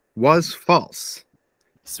was false.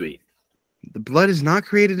 Sweet. The blood is not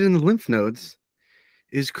created in the lymph nodes.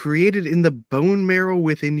 It is created in the bone marrow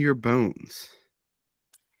within your bones.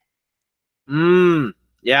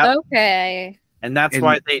 Yeah. Okay. And that's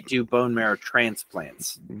why they do bone marrow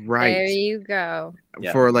transplants. Right. There you go.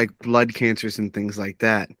 For like blood cancers and things like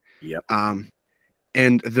that. Yep.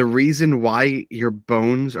 And the reason why your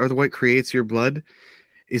bones are what creates your blood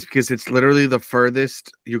is because it's literally the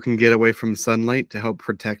furthest you can get away from sunlight to help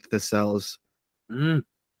protect the cells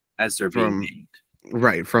as they're being made.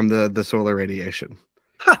 Right, from the solar radiation.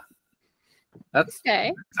 That's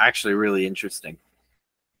actually really interesting.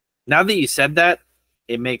 Now that you said that,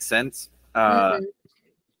 it makes sense. But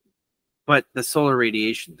the solar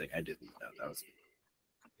radiation thing, I didn't know. That was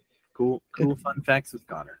cool. Fun facts with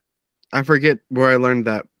Connor. I forget where I learned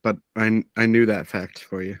that, but I knew that fact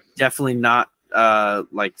for you. Definitely not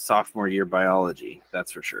like sophomore year biology,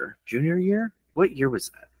 that's for sure. Junior year? What year was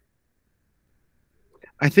that?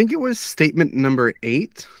 I think it was statement number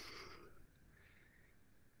 8,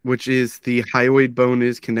 which is the hyoid bone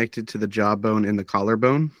is connected to the jawbone and the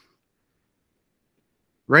collarbone.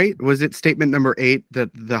 Right? Was it statement number 8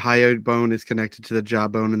 that the hyoid bone is connected to the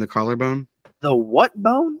jawbone and the collarbone? The what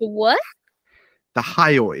bone? What? The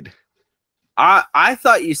hyoid. I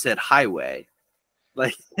thought you said highway.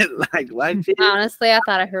 Like honestly, I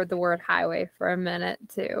thought I heard the word highway for a minute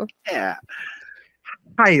too. Yeah.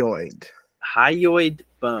 Hyoid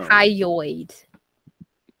Bone. Hyoid.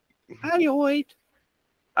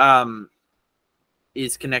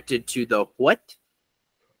 Is connected to the what?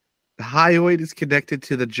 The hyoid is connected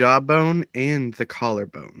to the jawbone and the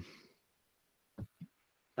collarbone.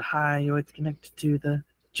 The hyoid's connected to the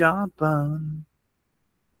jawbone.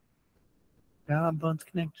 Jawbone's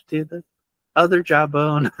connected to the other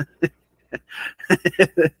jawbone.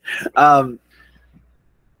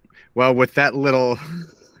 Well, with that little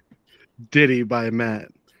ditty by Matt,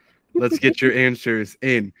 let's get your answers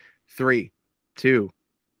in 3, 2,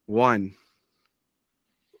 1.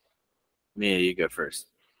 Mia, you go first.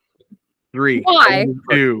 3, Why?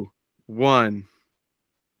 2, 1.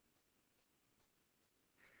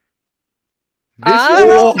 This is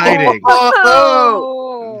exciting.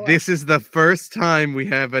 Oh. This is the first time we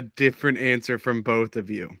have a different answer from both of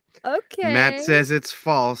you. Okay. Matt says it's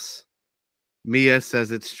false. Mia says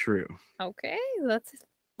it's true. Okay, let's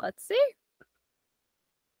see.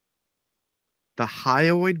 The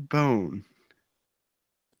hyoid bone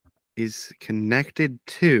is connected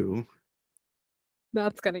to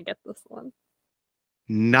Matt's gonna get this one.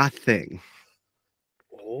 nothing.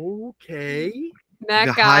 Okay. Matt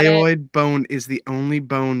The got hyoid bone is the only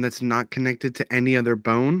bone that's not connected to any other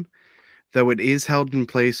bone, though it is held in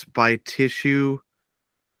place by tissues,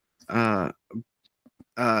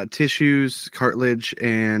 cartilage,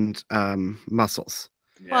 and muscles.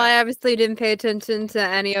 Well, I obviously didn't pay attention to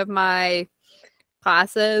any of my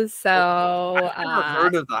classes, so I've never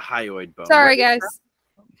heard of the hyoid bone. sorry, guys.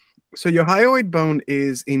 So your hyoid bone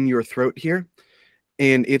is in your throat here,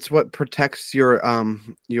 and it's what protects your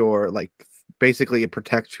like basically it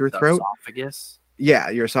protects your throat. Esophagus.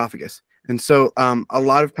 Yeah, your esophagus. And so a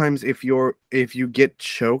lot of times if you get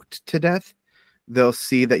choked to death, they'll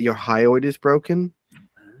see that your hyoid is broken.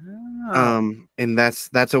 And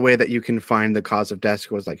that's a way that you can find the cause of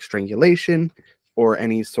death, was like strangulation or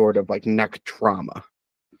any sort of like neck trauma.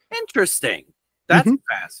 Interesting. That's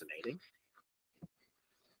fascinating.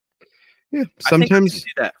 Yeah, I think we sometimes can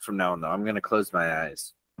do that from now on, though. I'm going to close my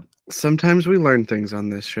eyes. Sometimes we learn things on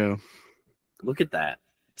this show. Look at that.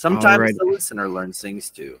 Sometimes Alright. the listener learns things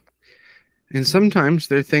too. And sometimes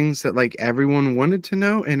they're things that like everyone wanted to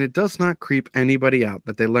know, and it does not creep anybody out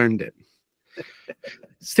that they learned it.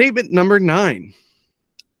 Statement number 9.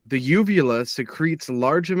 The uvula secretes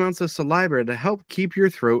large amounts of saliva to help keep your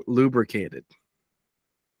throat lubricated.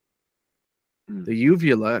 The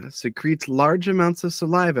uvula secretes large amounts of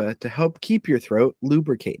saliva to help keep your throat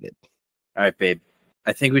lubricated. All right, babe.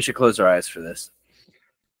 I think we should close our eyes for this.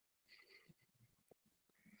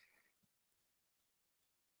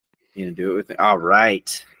 You gonna do it with me? All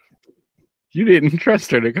right. You didn't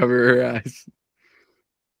trust her to cover her eyes.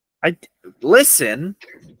 Listen.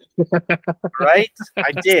 Right?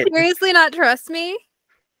 I did. Seriously, not trust me?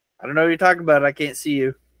 I don't know what you're talking about. I can't see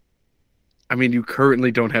you. I mean, you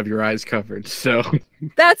currently don't have your eyes covered, so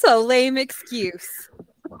That's a lame excuse.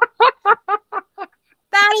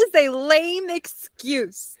 That is a lame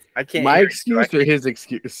excuse. I can't. my hear you. excuse or his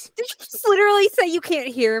excuse? Did you just literally say you can't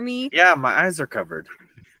hear me? Yeah, my eyes are covered.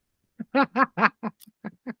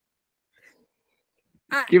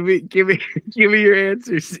 Give me your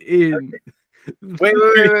answers in.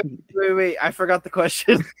 Wait. I forgot the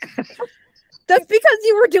question. That's because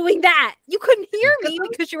you were doing that. You couldn't hear me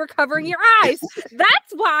because you were covering your eyes.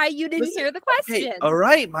 That's why you didn't hear the question. Hey, all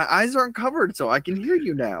right, my eyes aren't covered, so I can hear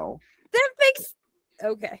you now. That makes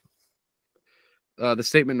okay. The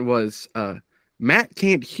statement was, Matt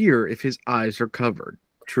can't hear if his eyes are covered.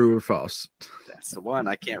 True or false? That's the one.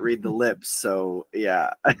 I can't read the lips, so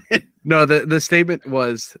yeah. No, the statement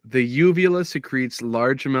was the uvula secretes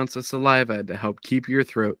large amounts of saliva to help keep your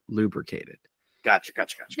throat lubricated. Gotcha.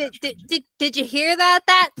 Did you hear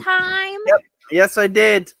that time? Yep. Yes, I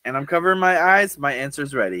did, and I'm covering my eyes. My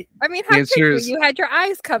answer's ready. I mean, how could you? Answers- You had your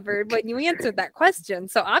eyes covered when you answered that question,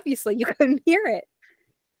 so obviously you couldn't hear it.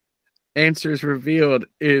 Answers revealed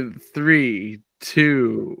in 3,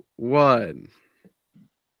 2, 1.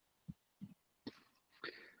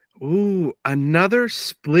 Ooh, another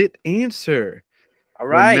split answer. All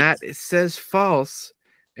Where right. Matt says false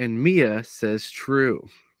and Mia says true.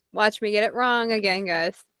 Watch me get it wrong again,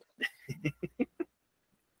 guys.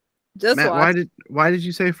 Just Matt, watch. why did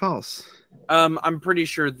you say false? I'm pretty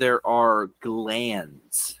sure there are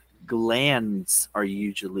glands. Glands are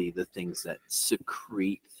usually the things that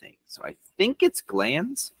secrete things. So I think it's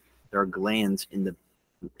glands. There are glands in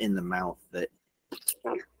the mouth that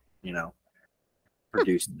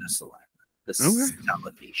produce the saliva, the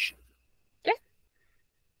salivation. Yeah.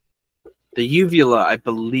 The uvula, I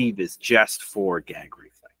believe, is just for gag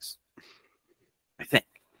reflex. I think.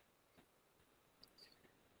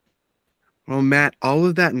 Well, Matt, all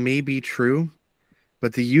of that may be true,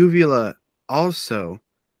 but the uvula also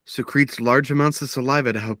secretes large amounts of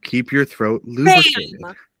saliva to help keep your throat lubricated.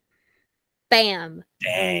 Bam.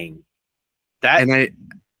 Dang. That And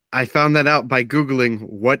I found that out by Googling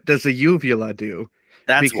what does a uvula do?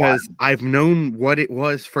 that's Because why. I've known what it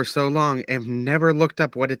was for so long and never looked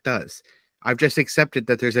up what it does. I've just accepted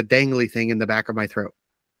that there's a dangly thing in the back of my throat.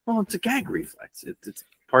 Well, it's a gag reflex. It's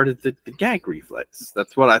part of the gag reflex.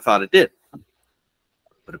 That's what I thought it did.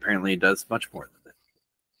 But apparently it does much more than that.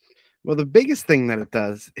 Well, the biggest thing that it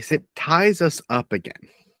does is it ties us up again.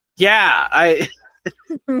 Yeah,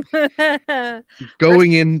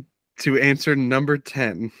 Going into answer number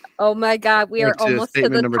 10. Oh my God, we are Which is almost to the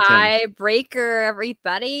statement number 10. tiebreaker,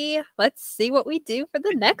 everybody. Let's see what we do for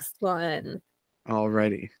the next one.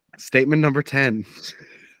 Alrighty. Statement number 10.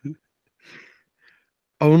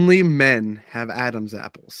 Only men have Adam's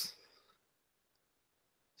apples.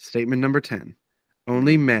 Statement number 10.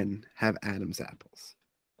 Only men have Adam's apples.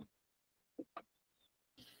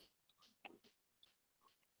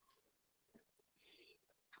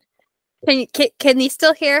 Can you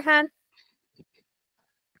still hear, Han?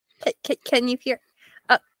 Can you hear?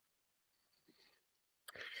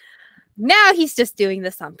 Now he's just doing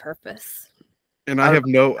this on purpose. And I have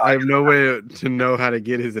no way to know how to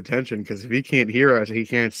get his attention, because if he can't hear us, he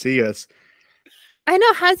can't see us. I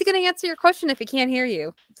know. How's he going to answer your question if he can't hear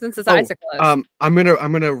you? Since his eyes are closed. I'm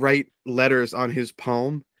gonna write letters on his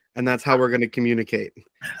palm, and that's how we're gonna communicate.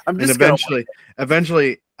 I'm And just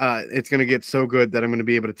eventually, it's gonna get so good that I'm gonna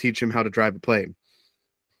be able to teach him how to drive a plane.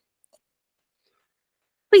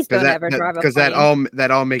 Please don't ever drive a plane. Because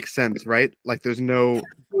that all makes sense, right? Like there's no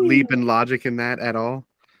leap in logic in that at all.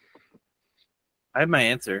 I have my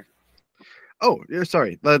answer. Oh, yeah,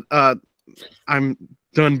 sorry. I'm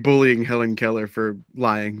done bullying Helen Keller for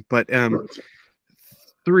lying. But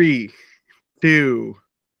 3, 2,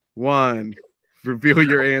 1. Reveal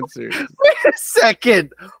your answers. Wait a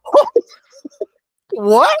second.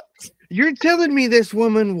 What? You're telling me this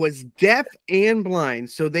woman was deaf and blind,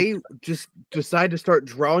 so they just decide to start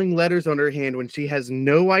drawing letters on her hand when she has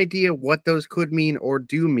no idea what those could mean or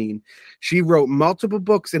do mean. She wrote multiple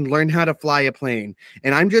books and learned how to fly a plane.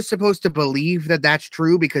 And I'm just supposed to believe that that's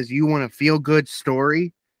true because you want a feel-good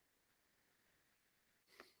story?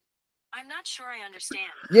 I'm not sure I understand.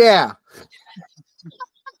 Yeah.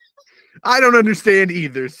 I don't understand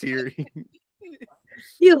either, Siri.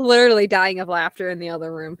 He's literally dying of laughter in the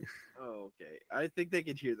other room. Oh, okay. I think they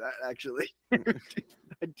can hear that actually. I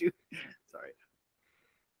do.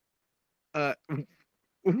 Sorry.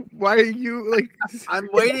 Why are you like? I'm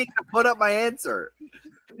waiting to put up my answer.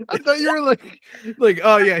 I thought you were like,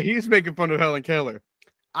 oh yeah, he's making fun of Helen Keller.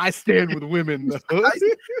 I stand with women. Though.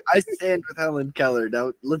 I stand with Helen Keller.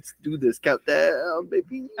 Now let's do this countdown,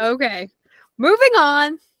 baby. Okay. Moving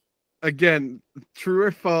on. Again, true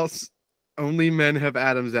or false? Only men have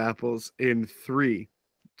Adam's apples in 3,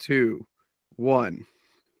 2, 1.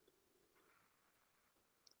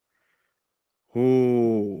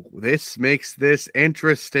 Oh, this makes this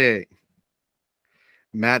interesting.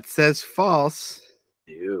 Matt says false.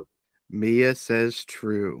 Ew. Mia says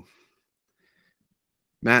true.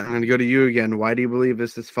 Matt, I'm going to go to you again. Why do you believe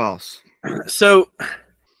this is false? So,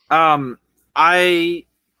 I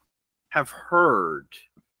have heard.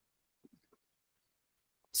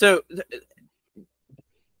 So,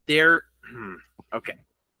 there. Okay.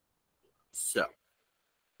 So,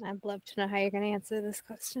 I'd love to know how you're going to answer this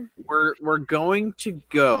question. we're going to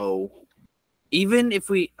go. Even if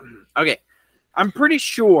we. Okay. I'm pretty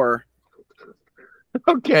sure.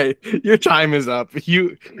 Okay, your time is up.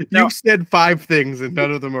 You No. said 5 things and none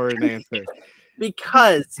of them are an answer.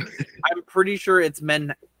 Because I'm pretty sure it's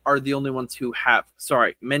men are the only ones who have.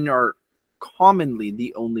 Sorry, men are commonly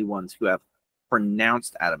the only ones who have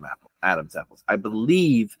pronounced Adam's apples. I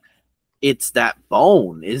believe it's that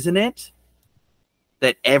bone, isn't it?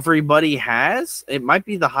 That everybody has. It might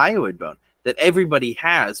be the hyoid bone that everybody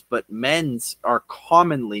has, but men's are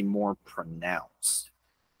commonly more pronounced.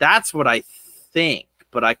 That's what I think,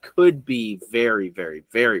 but I could be very, very,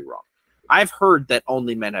 very wrong. I've heard that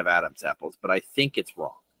only men have Adam's apples, but I think it's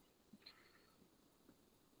wrong.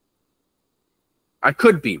 I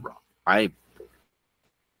could be wrong.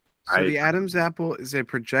 So the Adam's apple is a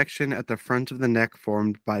projection at the front of the neck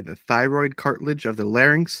formed by the thyroid cartilage of the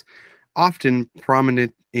larynx, often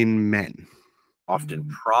prominent in men. Often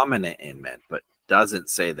prominent in men, but doesn't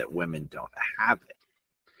say that women don't have it.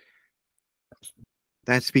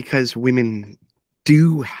 That's because women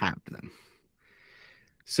do have them.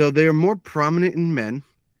 So they're more prominent in men,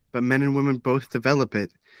 but men and women both develop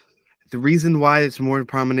it. The reason why it's more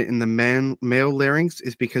prominent in the male larynx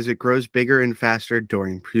is because it grows bigger and faster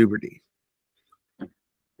during puberty. Well,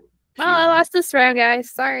 I lost this round, guys.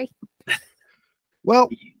 Sorry. Well,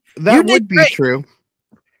 You that did would be great. true.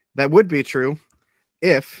 That would be true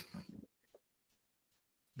if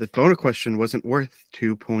the bonus question wasn't worth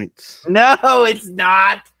 2 points. No, it's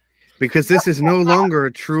not. Because this is no longer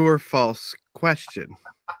a true or false question.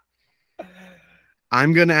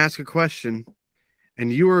 I'm going to ask a question,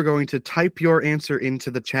 and you are going to type your answer into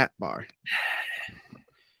the chat bar.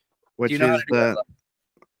 Which Do you know how is to do that?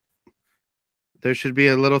 there should be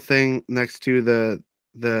a little thing next to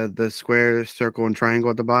the square, circle, and triangle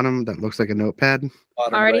at the bottom that looks like a notepad.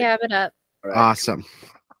 Bottom Already right. have it up. Right. Awesome.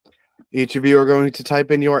 Each of you are going to type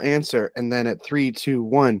in your answer, and then at 3, 2,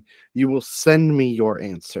 1, you will send me your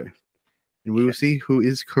answer. And we will see who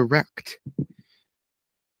is correct.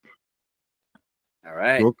 All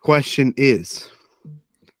right. Your question is,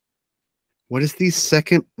 what is the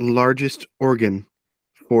second largest organ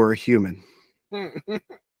for a human?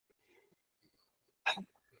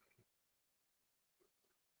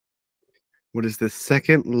 What is the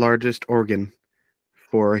second largest organ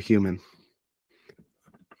for a human?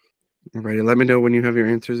 Alrighty, let me know when you have your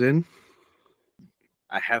answers in.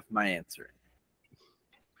 I have my answer.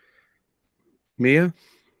 Mia?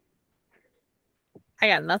 I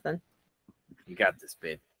got nothing. You got this,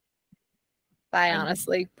 babe. I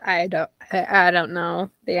honestly, I don't know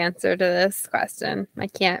the answer to this question. I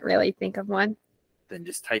can't really think of one. Then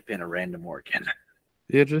just type in a random organ.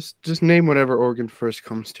 Yeah, just name whatever organ first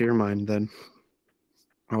comes to your mind then.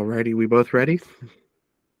 Alrighty, we both ready?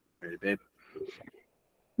 Ready, babe?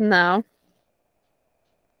 No,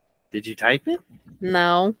 Did you type it?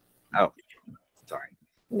 no. Oh, sorry.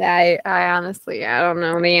 I honestly, I don't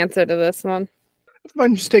know the answer to this one. It's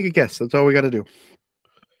fine, just take a guess. That's all we got to do.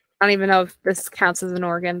 I don't even know if this counts as an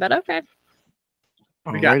organ, but okay.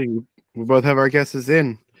 We got- Alrighty, we both have our guesses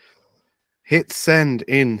in. Hit send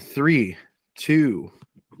in 3, 2,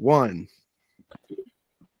 1.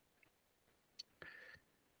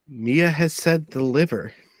 Mia has said the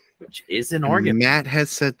liver. Which is an and organ. Matt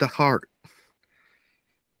has said the heart.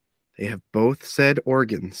 They have both said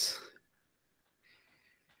organs.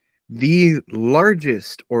 The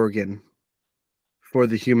largest organ for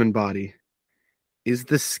the human body is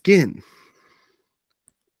the skin.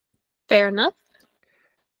 Fair enough.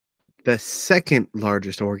 The second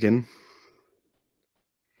largest organ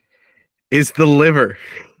is the liver.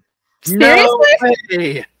 Seriously?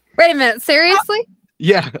 way. Wait a minute. Seriously?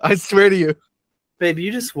 Yeah, I swear to you. Babe,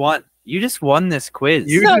 you just won this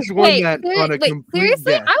quiz. You just won that on a complete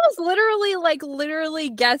seriously? guess. I was literally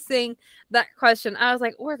guessing that question. I was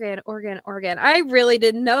like, organ. I really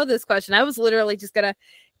didn't know this question. I was literally just gonna,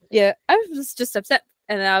 I was just upset.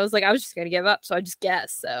 And I was like, I was just gonna give up. So I just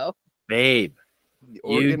guessed. So Babe, The you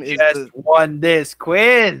organ is just won this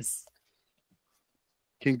quiz.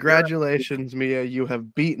 Congratulations, Mia. You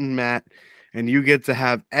have beaten Matt, and you get to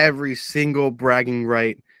have every single bragging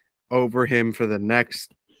right over him for the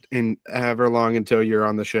next in however long until you're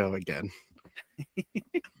on the show again.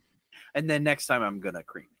 And then next time I'm gonna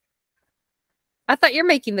cream. I thought you're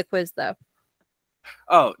making the quiz though.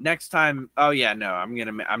 Oh, next time. Oh yeah, no, I'm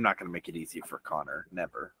not gonna make it easy for Connor.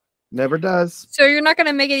 Never. Never does. So you're not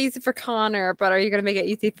gonna make it easy for Connor, but are you gonna make it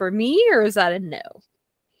easy for me, or is that a no?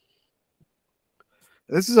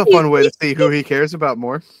 This is a fun way to see who he cares about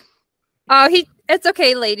more. Oh, it's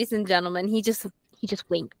okay, ladies and gentlemen. He just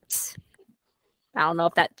winked. I don't know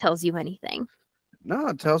if that tells you anything. No,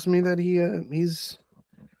 it tells me that he's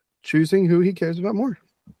choosing who he cares about more.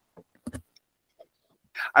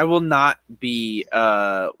 I will not be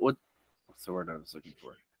what's the word I was looking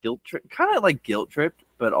for? Guilt trip, kind of like guilt tripped,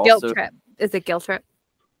 but also Guilt trip. Is it guilt trip?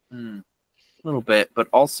 A little bit, but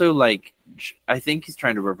also like I think he's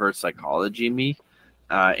trying to reverse psychology me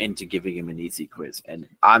into giving him an easy quiz, and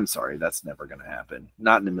I'm sorry, that's never going to happen.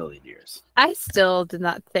 Not in a million years. I still did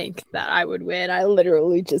not think that I would win. I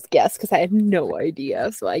literally just guessed because I had no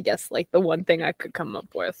idea. So I guess like the one thing I could come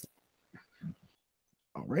up with.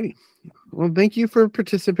 Alrighty. Well, thank you for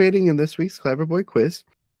participating in this week's Clever Boy quiz.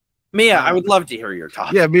 Mia, I would love to hear your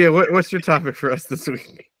topic. Yeah, Mia, what's your topic for us this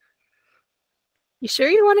week? You sure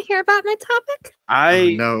you want to hear about my topic?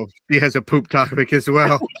 No, he has a poop topic as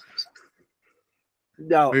well.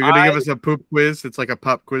 No, You're gonna give us a poop quiz. It's like a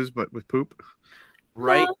pop quiz, but with poop.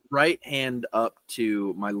 Right hand up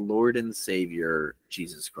to my Lord and Savior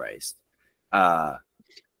Jesus Christ. Yeah,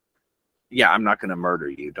 I'm not gonna murder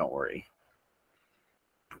you. Don't worry.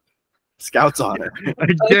 Scout's honor.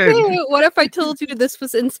 Again. Okay, what if I told you this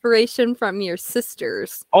was inspiration from your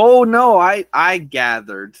sisters? Oh no, I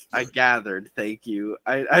gathered. Thank you.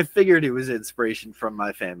 I figured it was inspiration from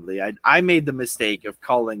my family. I made the mistake of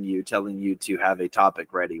calling you, telling you to have a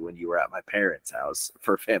topic ready when you were at my parents' house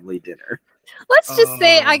for family dinner. Let's just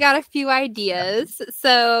say I got a few ideas.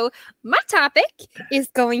 So my topic is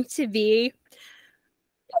going to be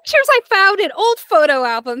pictures I found in old photo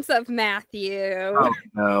albums of Matthew. Oh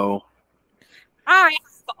no. I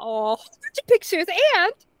saw a bunch of pictures,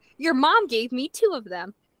 and your mom gave me 2 of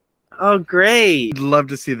them. Oh, great. I'd love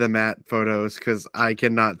to see the Matt photos because I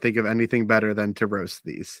cannot think of anything better than to roast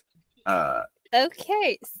these.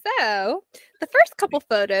 Okay, so the first couple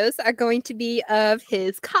photos are going to be of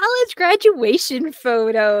his college graduation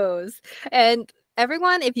photos. And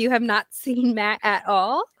everyone, if you have not seen Matt at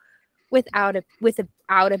all without a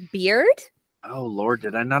beard, Oh Lord,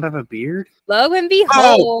 did I not have a beard? lo and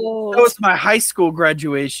behold, That was my high school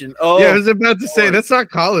graduation. Oh, Yeah, I was about to say Lord. that's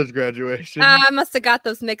not college graduation. I must have got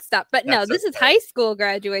those mixed up. But no, That's this is okay. high school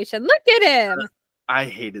graduation. Look at him. I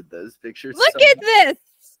hated those pictures. Look so at this.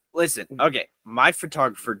 Listen, okay, my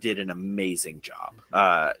photographer did an amazing job.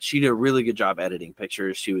 She did a really good job editing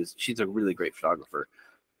pictures. She's a really great photographer.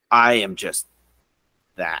 I am just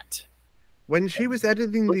that. When she was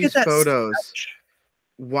editing Look at these that photos, stretch.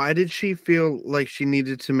 why did she feel like she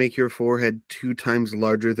needed to make your forehead 2 times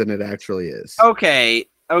larger than it actually is? Okay,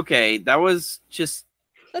 that was just.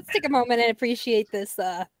 Let's take a moment and appreciate this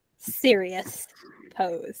serious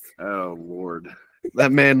pose. Oh Lord.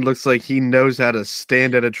 That man looks like he knows how to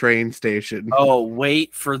stand at a train station. Oh,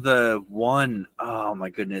 wait for the one. Oh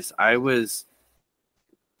my goodness. I was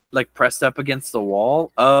like pressed up against the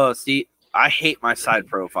wall. Oh, see, I hate my side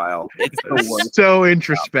profile. It's the worst. So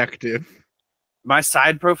introspective. My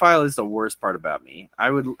side profile is the worst part about me. I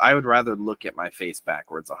would rather look at my face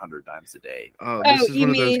backwards 100 times a day. Oh, this Oh, is you one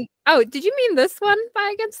of those. mean? Oh, did you mean this one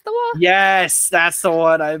by against the wall? Yes, that's the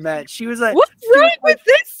one I meant. She was like, What's she was wrong with like-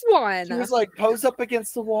 this one? She was like, pose up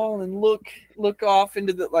against the wall and look off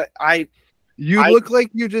into the like. You I- look like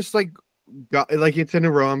you just like got like it's in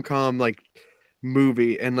a rom-com like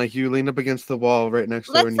movie, and like you lean up against the wall right next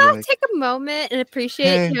door, Let's and you're all like, take a moment and appreciate.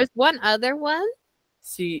 Hey. Here's one other one.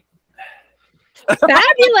 See,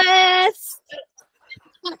 Fabulous.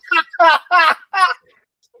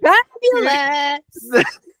 Fabulous.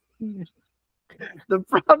 the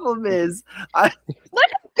problem is, Look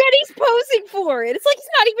how good he's posing for it. It's like he's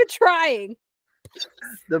not even trying.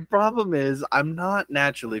 I'm not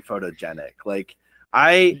naturally photogenic. Like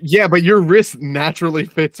yeah, but your wrist naturally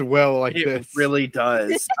fits well like it this. really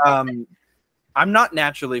does. I'm not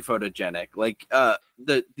naturally photogenic. Like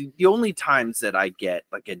the only times that I get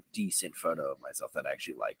like a decent photo of myself that I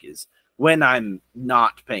actually like is when I'm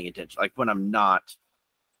not paying attention. Like when I'm not.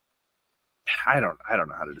 I don't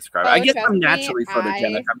know how to describe it. Oh, I guess trust I'm me, naturally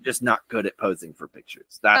photogenic. I'm just not good at posing for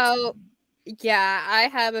pictures. Yeah, I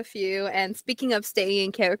have a few. And speaking of staying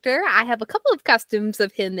in character, I have a couple of costumes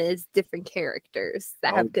of him as different characters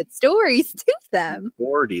that Oh. have good stories to them.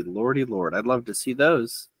 Lordy, Lord. I'd love to see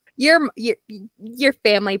those. Your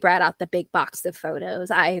family brought out the big box of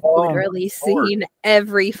photos. I've Oh, literally Lord. seen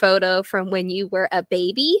every photo from when you were a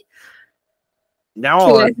baby Now,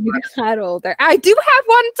 to as you got older. I do have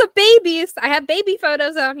ones of babies. I have baby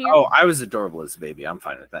photos on here. oh, I was adorable as a baby. I'm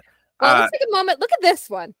fine with that. Well, let's take a moment. Look at this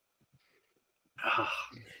one. Oh,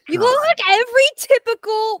 You God. look like every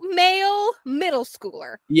typical male middle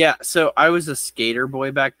schooler. Yeah, so I was a skater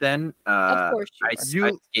boy back then. Of course you I,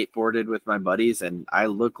 are. I skateboarded with my buddies, and I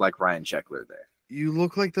look like Ryan Sheckler there. You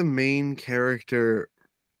look like the main character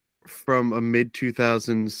from a mid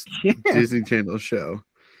 2000s Disney Channel show.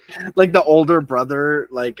 Like the older brother,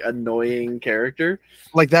 like annoying character.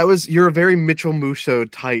 Like you're a very Mitchell Musso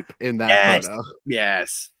type in that Yes. photo.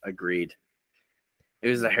 Yes, agreed. It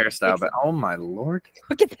was a hairstyle, but oh my Lord.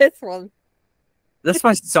 Look at this one. That's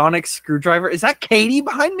my sonic screwdriver. Is that Katie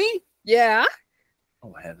behind me? Yeah.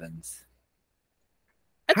 Oh heavens.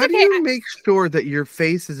 That's How do okay. you make sure that your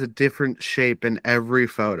face is a different shape in every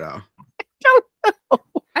photo?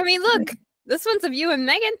 I mean, look. This one's of you and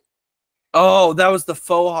Megan. Oh, that was the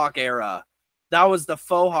faux hawk era. That was the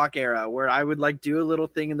faux hawk era where I would like do a little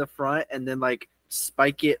thing in the front and then like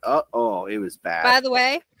spike it up. Oh, it was bad. By the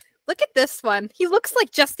way, look at this one. He looks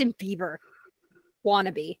like Justin Bieber.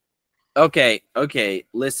 Wannabe. Okay.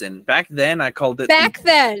 Listen, back then I called it Back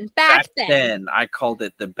then. I called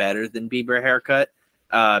it the better than Bieber haircut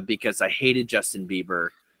because I hated Justin Bieber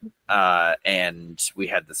and we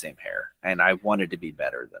had the same hair and I wanted to be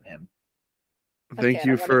better than him. Thank Okay,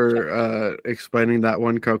 you I wanna for explaining that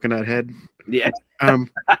one, Coconut Head. Yeah.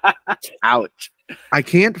 Ouch. I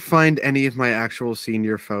can't find any of my actual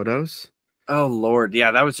senior photos. Oh Lord.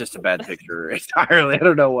 Yeah, that was just a bad picture entirely. I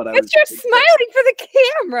don't know what I was. But you're smiling for the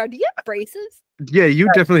camera. Do you have braces? Yeah, you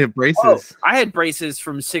definitely have braces. Oh, I had braces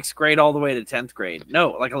from 6th grade all the way to 10th grade. No,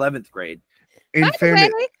 like 11th grade. In By the fairness,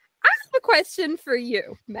 way, I have a question for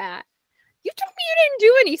you, Matt. You told me you didn't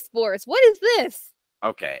do any sports. What is this?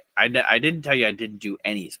 Okay. I didn't tell you I didn't do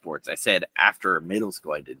any sports. I said after middle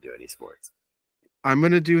school I didn't do any sports. I'm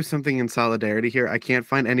going to do something in solidarity here. I can't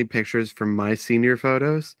find any pictures from my senior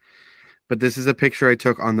photos, but this is a picture I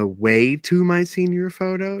took on the way to my senior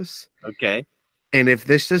photos. Okay. And if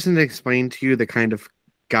this doesn't explain to you the kind of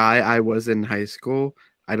guy I was in high school,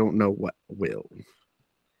 I don't know what will.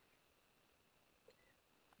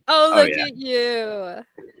 Oh, Oh, look yeah. at you.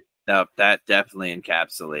 No, that definitely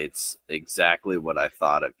encapsulates exactly what I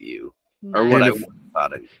thought of you. Or what And I if-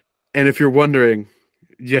 thought of you. And if you're wondering,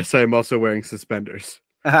 yes, I'm also wearing suspenders.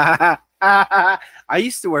 I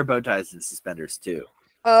used to wear bow ties and suspenders too.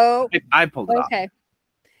 Oh, I pulled it off.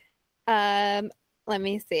 okay. Let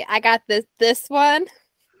me see. I got this one.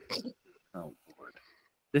 Oh Lord.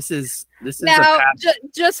 This is a Now, past-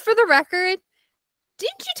 just for the record,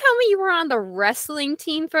 didn't you tell me you were on the wrestling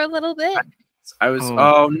team for a little bit? I was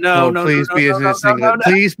Oh. no, Please be in a singlet. no.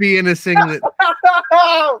 Please be in a singlet.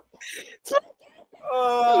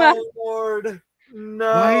 Oh Lord.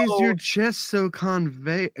 No. Why is your chest so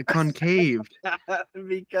concaved?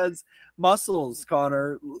 Because muscles,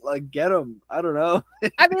 Connor. Like get them. I don't know.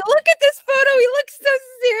 I mean, look at this photo. He looks so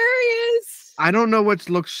serious. I don't know what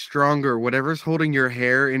looks stronger, whatever's holding your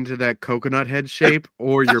hair into that coconut head shape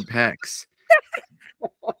or your pecs.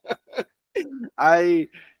 I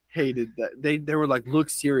hated that. They were like, look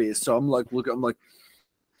serious. So I'm like,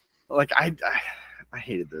 I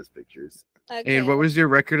hated those pictures. Okay. And what was your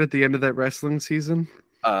record at the end of that wrestling season?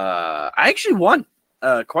 I actually won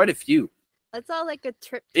quite a few. Let's all like a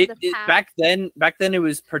trip to the past. Back then it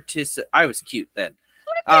was I was cute then.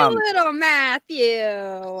 Look at little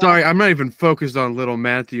Matthew. Sorry, I'm not even focused on little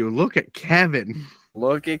Matthew. Look at Kevin.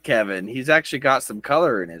 Look at Kevin. He's actually got some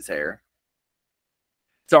color in his hair.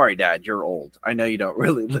 Sorry, Dad, you're old. I know you don't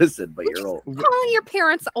really listen, but you're old. Calling your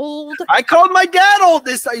parents old. I called my dad old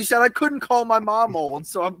this time. You said I couldn't call my mom old,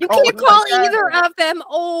 so I'm You calling can't call my dad either old. of them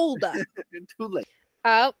old. Too late.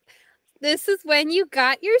 Oh, this is when you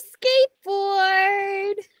got your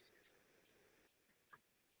skateboard.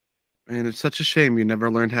 And it's such a shame you never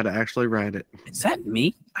learned how to actually ride it. Is that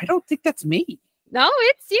me? I don't think that's me. No,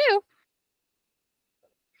 it's you.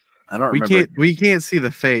 I don't We remember. can't see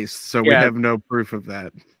the face, so we Yeah. have no proof of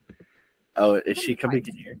that. Oh, is she coming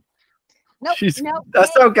in here? Nope. She's nope.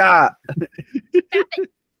 Ahsoka.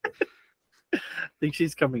 I think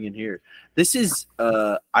she's coming in here. This is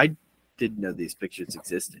I didn't know these pictures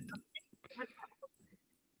existed.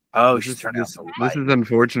 Oh, This she's is, turned out this, the this light. is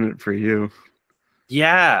unfortunate for you.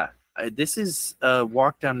 Yeah. This is a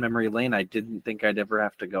walk down memory lane I didn't think I'd ever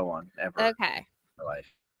have to go on ever Okay. in my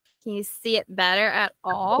life. Can you see it better at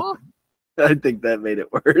all? I think that made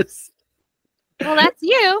it worse. Well, that's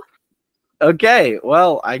you. Okay,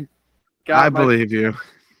 well, I got my believe you.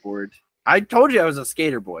 board. I told you I was a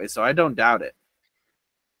skater boy, so I don't doubt it.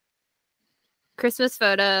 Christmas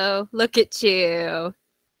photo. Look at you.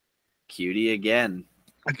 Cutie again.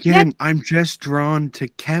 Again, I'm just drawn to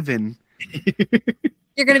Kevin.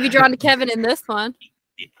 You're going to be drawn to Kevin in this one.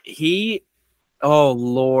 Oh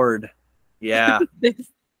Lord. Yeah.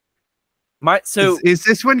 So is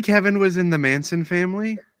this when Kevin was in the Manson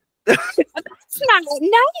family? That's not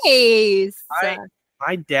nice.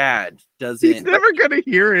 My dad doesn't. He's never gonna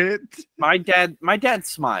hear it. My dad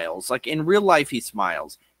smiles. Like in real life, he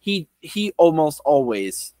smiles. He almost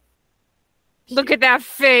always. Look at that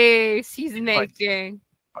face he's making.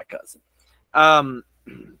 My cousin.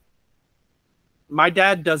 My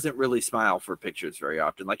dad doesn't really smile for pictures very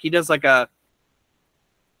often. Like he does but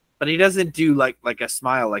he doesn't do like a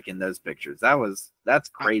smile like in those pictures. That's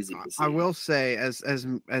crazy to see. I will say,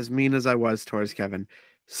 as mean as I was towards Kevin,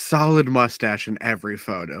 solid mustache in every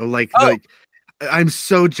photo. Like I'm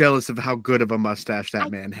so jealous of how good of a mustache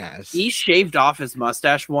that man has. He shaved off his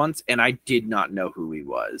mustache once, and I did not know who he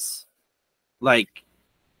was. Like,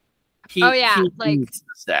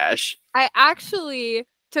 mustache. I actually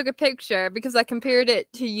took a picture because I compared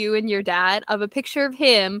it to you and your dad of a picture of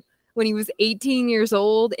him when he was 18 years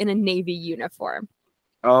old in a Navy uniform.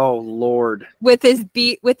 Oh Lord! With his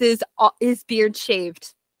beard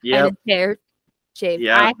shaved. Yeah. And his hair shaved.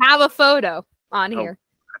 Yeah. I have a photo on here.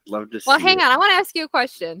 I'd love to see. Well, hang on. I want to ask you a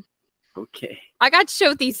question. Okay. I got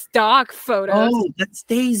showed these stock photos. Oh, that's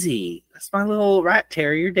Daisy. That's my little rat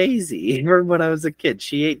terrier, Daisy. Remember when I was a kid?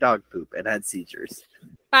 She ate dog poop and had seizures.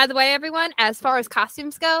 By the way, everyone, as far as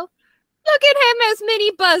costumes go, look at him as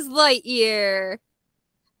mini Buzz Lightyear.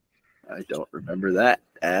 I don't remember that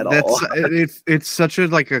at all. It's such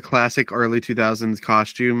a a classic early 2000s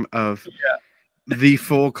costume of the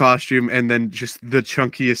full costume and then just the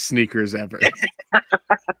chunkiest sneakers ever.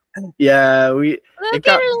 Yeah, look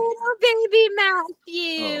at little baby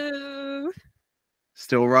Matthew. Oh.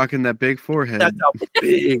 Still rocking that big forehead. That's a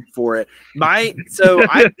big forehead.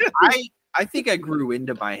 I think I grew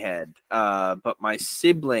into my head, but my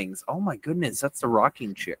siblings. Oh my goodness, that's the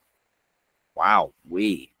rocking chair. Wow,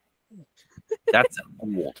 that's an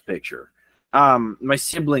old picture. My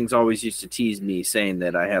siblings always used to tease me saying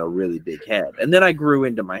that I had a really big head, and then I grew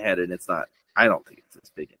into my head, and it's not. I don't think it's as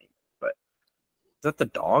big anymore. But is that the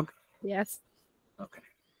dog? Yes. Okay.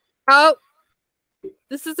 Oh,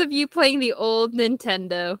 this is of you playing the old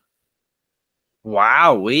Nintendo.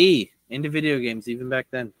 Wow, into video games even back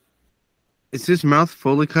then. Is his mouth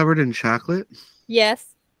fully covered in chocolate? Yes.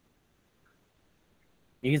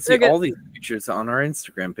 You can see all these pictures on our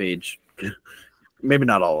Instagram page. Maybe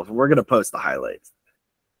not all of them. We're going to post the highlights.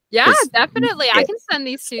 Yeah, definitely. I can send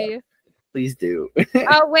these to you. Please do.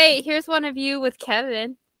 Oh, wait. Here's one of you with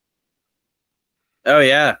Kevin. Oh,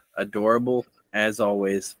 yeah. Adorable, as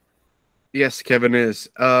always. Yes, Kevin is.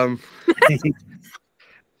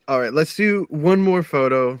 All right, let's do one more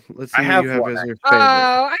photo. Let's see what you have as your favorite. Oh,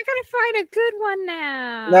 I gotta find a good one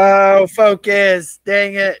now. No, focus.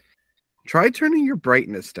 Dang it. Try turning your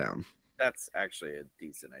brightness down. That's actually a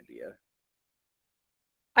decent idea.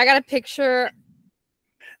 I got a picture.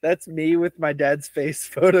 That's me with my dad's face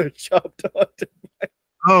photoshopped onto my...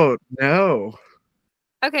 Oh, no.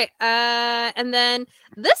 Okay, and then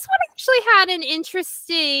this one actually had an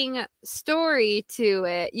interesting story to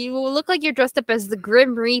it. You look like you're dressed up as the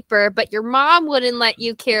Grim Reaper, but your mom wouldn't let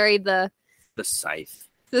you carry the scythe.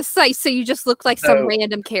 The scythe, so you just look like some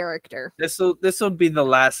random character. This will be the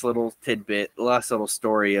last little tidbit, last little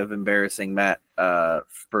story of embarrassing Matt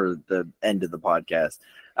for the end of the podcast.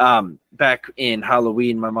 Back in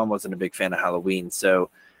Halloween, my mom wasn't a big fan of Halloween,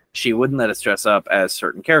 so she wouldn't let us dress up as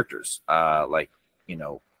certain characters, like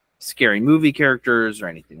scary movie characters or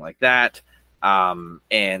anything like that.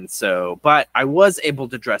 And so, but I was able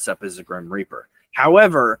to dress up as a Grim Reaper.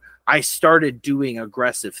 However, I started doing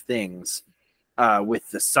aggressive things with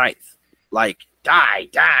the scythe, like die.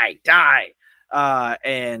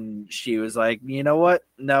 And she was like, you know what?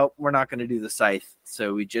 No, we're not going to do the scythe.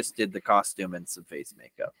 So we just did the costume and some face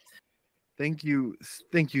makeup. Thank you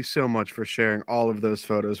so much for sharing all of those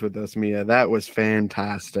photos with us, Mia. That was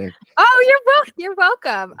fantastic. Oh, you're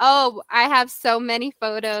welcome. Oh, I have so many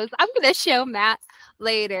photos. I'm gonna show Matt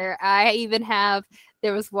later. I even have.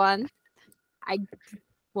 There was one I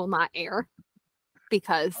will not air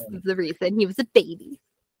because of the reason he was a baby.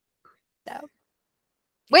 So,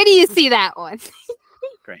 where do you see that one?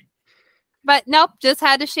 Great. But nope, just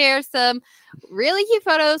had to share some really cute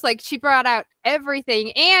photos. Like she brought out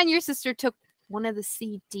everything, and your sister took one of the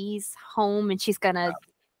CDs home, and she's gonna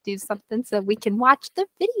do something so we can watch the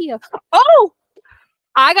video. Oh,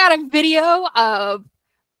 I got a video of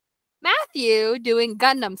Matthew doing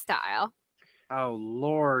Gundam style. Oh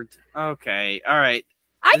Lord. Okay. All right.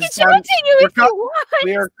 I can This is show done. it to you if We're you want.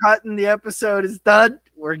 We are cutting. The episode is done.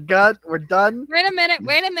 We're done. Wait a minute.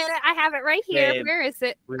 I have it right here. Babe. Where is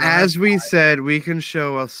it? We don't As have we time. said, we can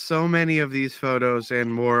show us so many of these photos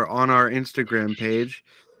and more on our Instagram page,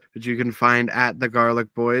 which you can find at the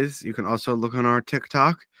Garlic Boys. You can also look on our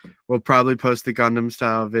TikTok. We'll probably post the Gundam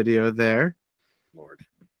style video there. Lord.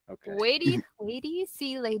 Okay. Wait do you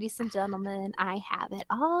see, ladies and gentlemen? I have it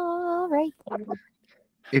all right here.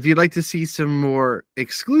 If you'd like to see some more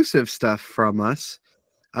exclusive stuff from us,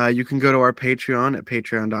 you can go to our Patreon at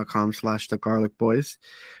patreon.com/thegarlicboys.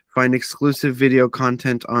 Find exclusive video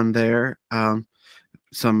content on there,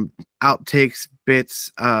 some outtakes,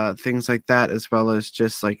 bits, things like that, as well as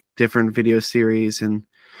just like different video series and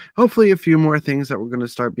hopefully a few more things that we're going to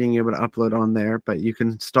start being able to upload on there. But you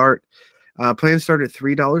can start, plan to start at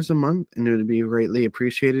 $3 a month, and it would be greatly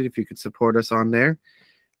appreciated if you could support us on there.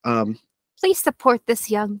 Please support this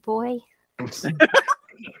young boy.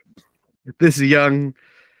 This young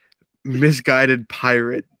misguided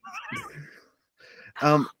pirate.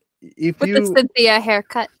 If With the you Cynthia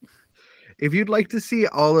haircut. if you'd like to see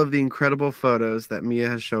all of the incredible photos that Mia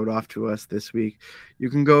has showed off to us this week, you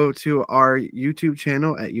can go to our YouTube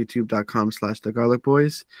channel at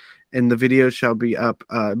youtube.com/thegarlicboys, and the video shall be up.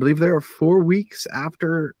 I believe there are 4 weeks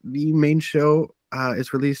after the main show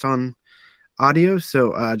is released on audio,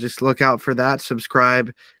 so just look out for that.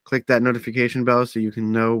 Subscribe, click that notification bell so you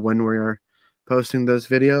can know when we are posting those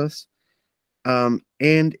videos.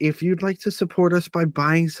 And if you'd like to support us by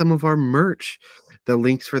buying some of our merch, the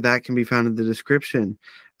links for that can be found in the description.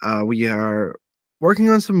 We are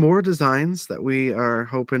working on some more designs that we are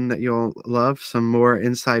hoping that you'll love, some more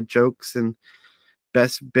inside jokes and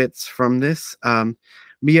best bits from this.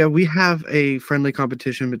 Mia, we have a friendly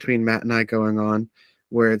competition between Matt and I going on,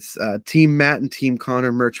 where it's Team Matt and Team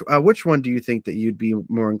Connor merch. Which one do you think that you'd be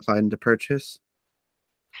more inclined to purchase?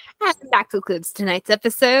 That concludes tonight's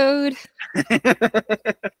episode.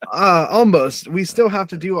 Almost. We still have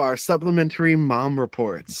to do our supplementary mom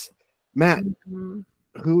reports. Matt, Mhm.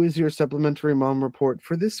 who is your supplementary mom report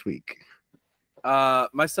for this week?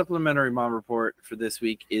 My supplementary mom report for this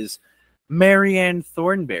week is Marianne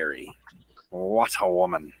Thornberry. What a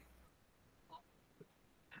woman.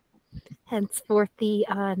 Henceforth, the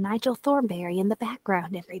Nigel Thornberry in the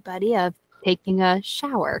background, everybody, of taking a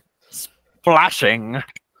shower. Flashing.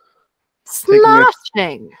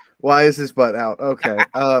 Sloshing. Why is his butt out? Okay.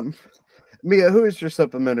 Mia, who is your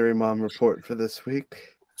supplementary mom report for this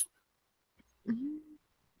week?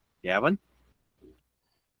 Yeah, one.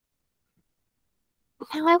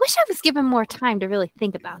 Now, I wish I was given more time to really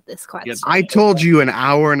think about this question. I told you an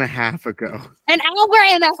hour and a half ago. An hour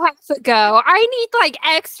and a half ago. I need like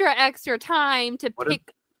extra time to What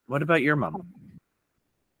pick. What about your mom?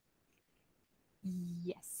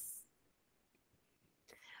 Yes.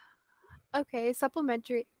 Okay,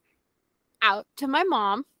 supplementary out to my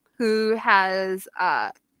mom, who has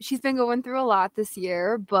she's been going through a lot this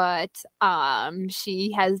year, but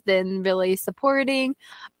she has been really supporting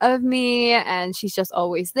of me, and she's just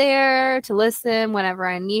always there to listen whenever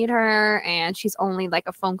I need her, and she's only like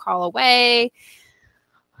a phone call away.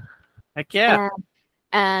 Heck yeah.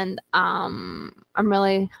 And I'm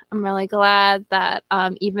really glad that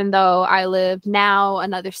even though I live now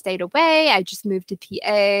another state away, I just moved to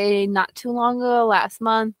PA not too long ago, last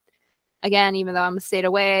month. Again, even though I'm a state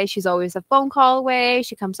away, she's always a phone call away.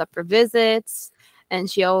 She comes up for visits, and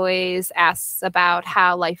she always asks about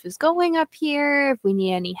how life is going up here, if we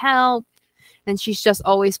need any help. And she's just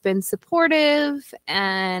always been supportive,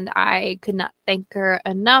 and I could not thank her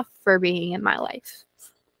enough for being in my life.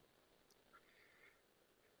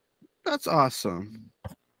 That's awesome.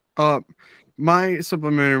 My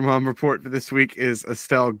supplementary mom report for this week is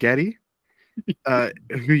Estelle Getty,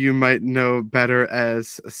 who you might know better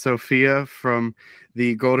as Sophia from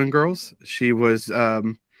the Golden Girls. She was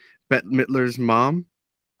Bette Midler's mom.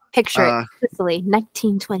 Picture it, Sicily,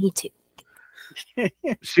 1922.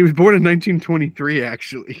 She was born in 1923,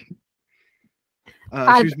 actually. She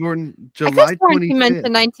was born I July could swear she 25th.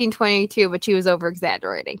 mentioned 1922, but she was over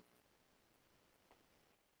exaggerating.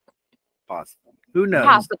 Possible. Who knows?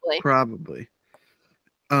 Possibly. Probably.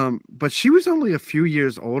 But she was only a few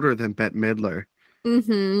years older than Bette Midler.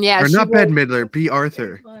 Yeah. Or she not was- Bette Midler, B.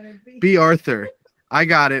 Arthur. B. Arthur. I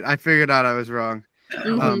got it. I figured out I was wrong.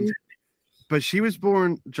 Mhm. but she was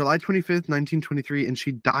born July 25th, 1923, and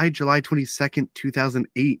she died July 22nd,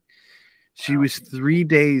 2008. She was 3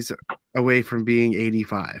 days away from being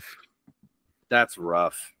 85. That's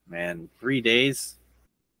rough, man. 3 days.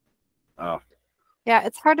 Oh, Yeah,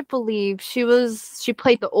 it's hard to believe. She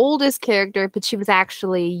played the oldest character, but she was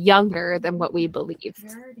actually younger than what we believed.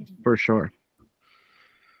 For sure.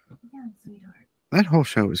 That whole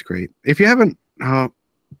show was great. If you haven't,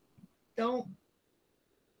 Don't.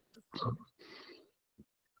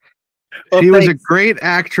 Well, she was a thanks. great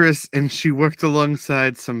actress, and she worked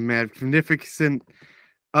alongside some magnificent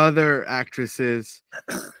other actresses,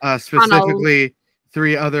 specifically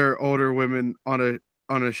 3 other older women on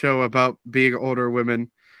a show about being older women,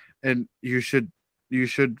 and you should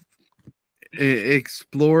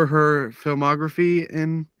explore her filmography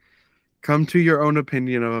and come to your own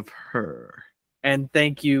opinion of her. And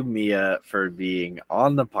thank you, Mia, for being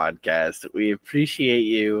on the podcast. We appreciate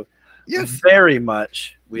you very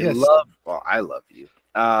much. We Yes. I love you.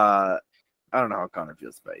 I don't know how Connor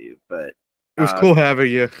feels about you, but It was cool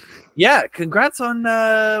having you. yeah, congrats on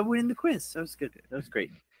winning the quiz. That was good. That was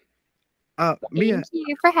great. Mia, Thank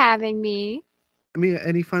you for having me.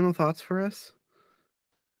 any final thoughts for us?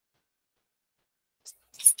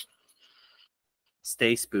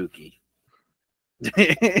 Stay spooky.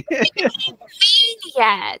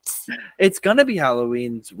 Yet. It's gonna be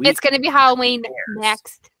Halloween's week. It's going to be Halloween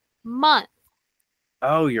next month.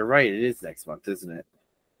 Oh, you're right. It is next month, isn't it?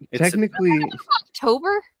 It's Technically,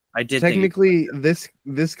 October? I did think technically,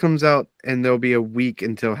 this comes out, and there'll be a week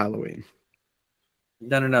until Halloween.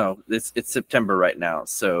 no. It's September right now,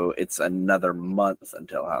 so it's another month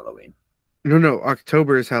until Halloween. No,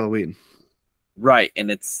 October is Halloween. Right, and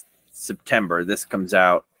it's September. This comes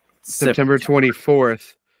out September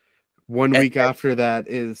 24th. 1 And- week after that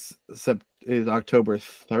is October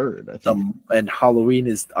 3rd, I think. And Halloween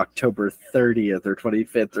is October 30th or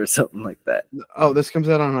 25th or something like that. Oh, this comes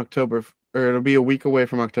out on October, or it'll be a week away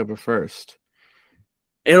from October 1st.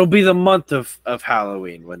 It'll be the month of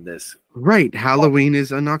Halloween when this Right, Halloween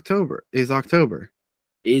is October. is October.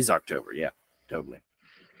 Yeah, totally.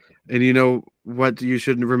 And you know what you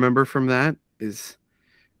should remember from that is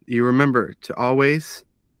you remember to always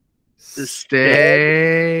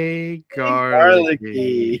stay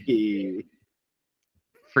garlicky.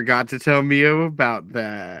 Forgot to tell Mia about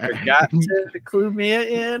that. Forgot to clue Mia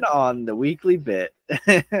in on the weekly bit.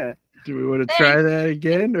 Do we want to try that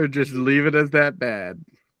again or just leave it as that bad?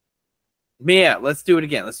 Mia, let's do it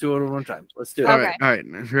again. Let's do it one more time. Let's do it. Okay. All right.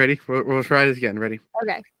 Ready? We'll try this again. Ready?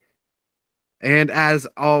 Okay. And as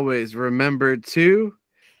always, remember to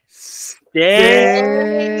Stay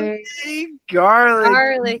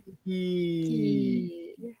garlic.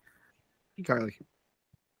 garlic.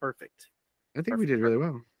 Perfect. I think we did really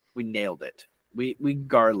well. We nailed it. We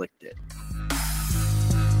garlicked it.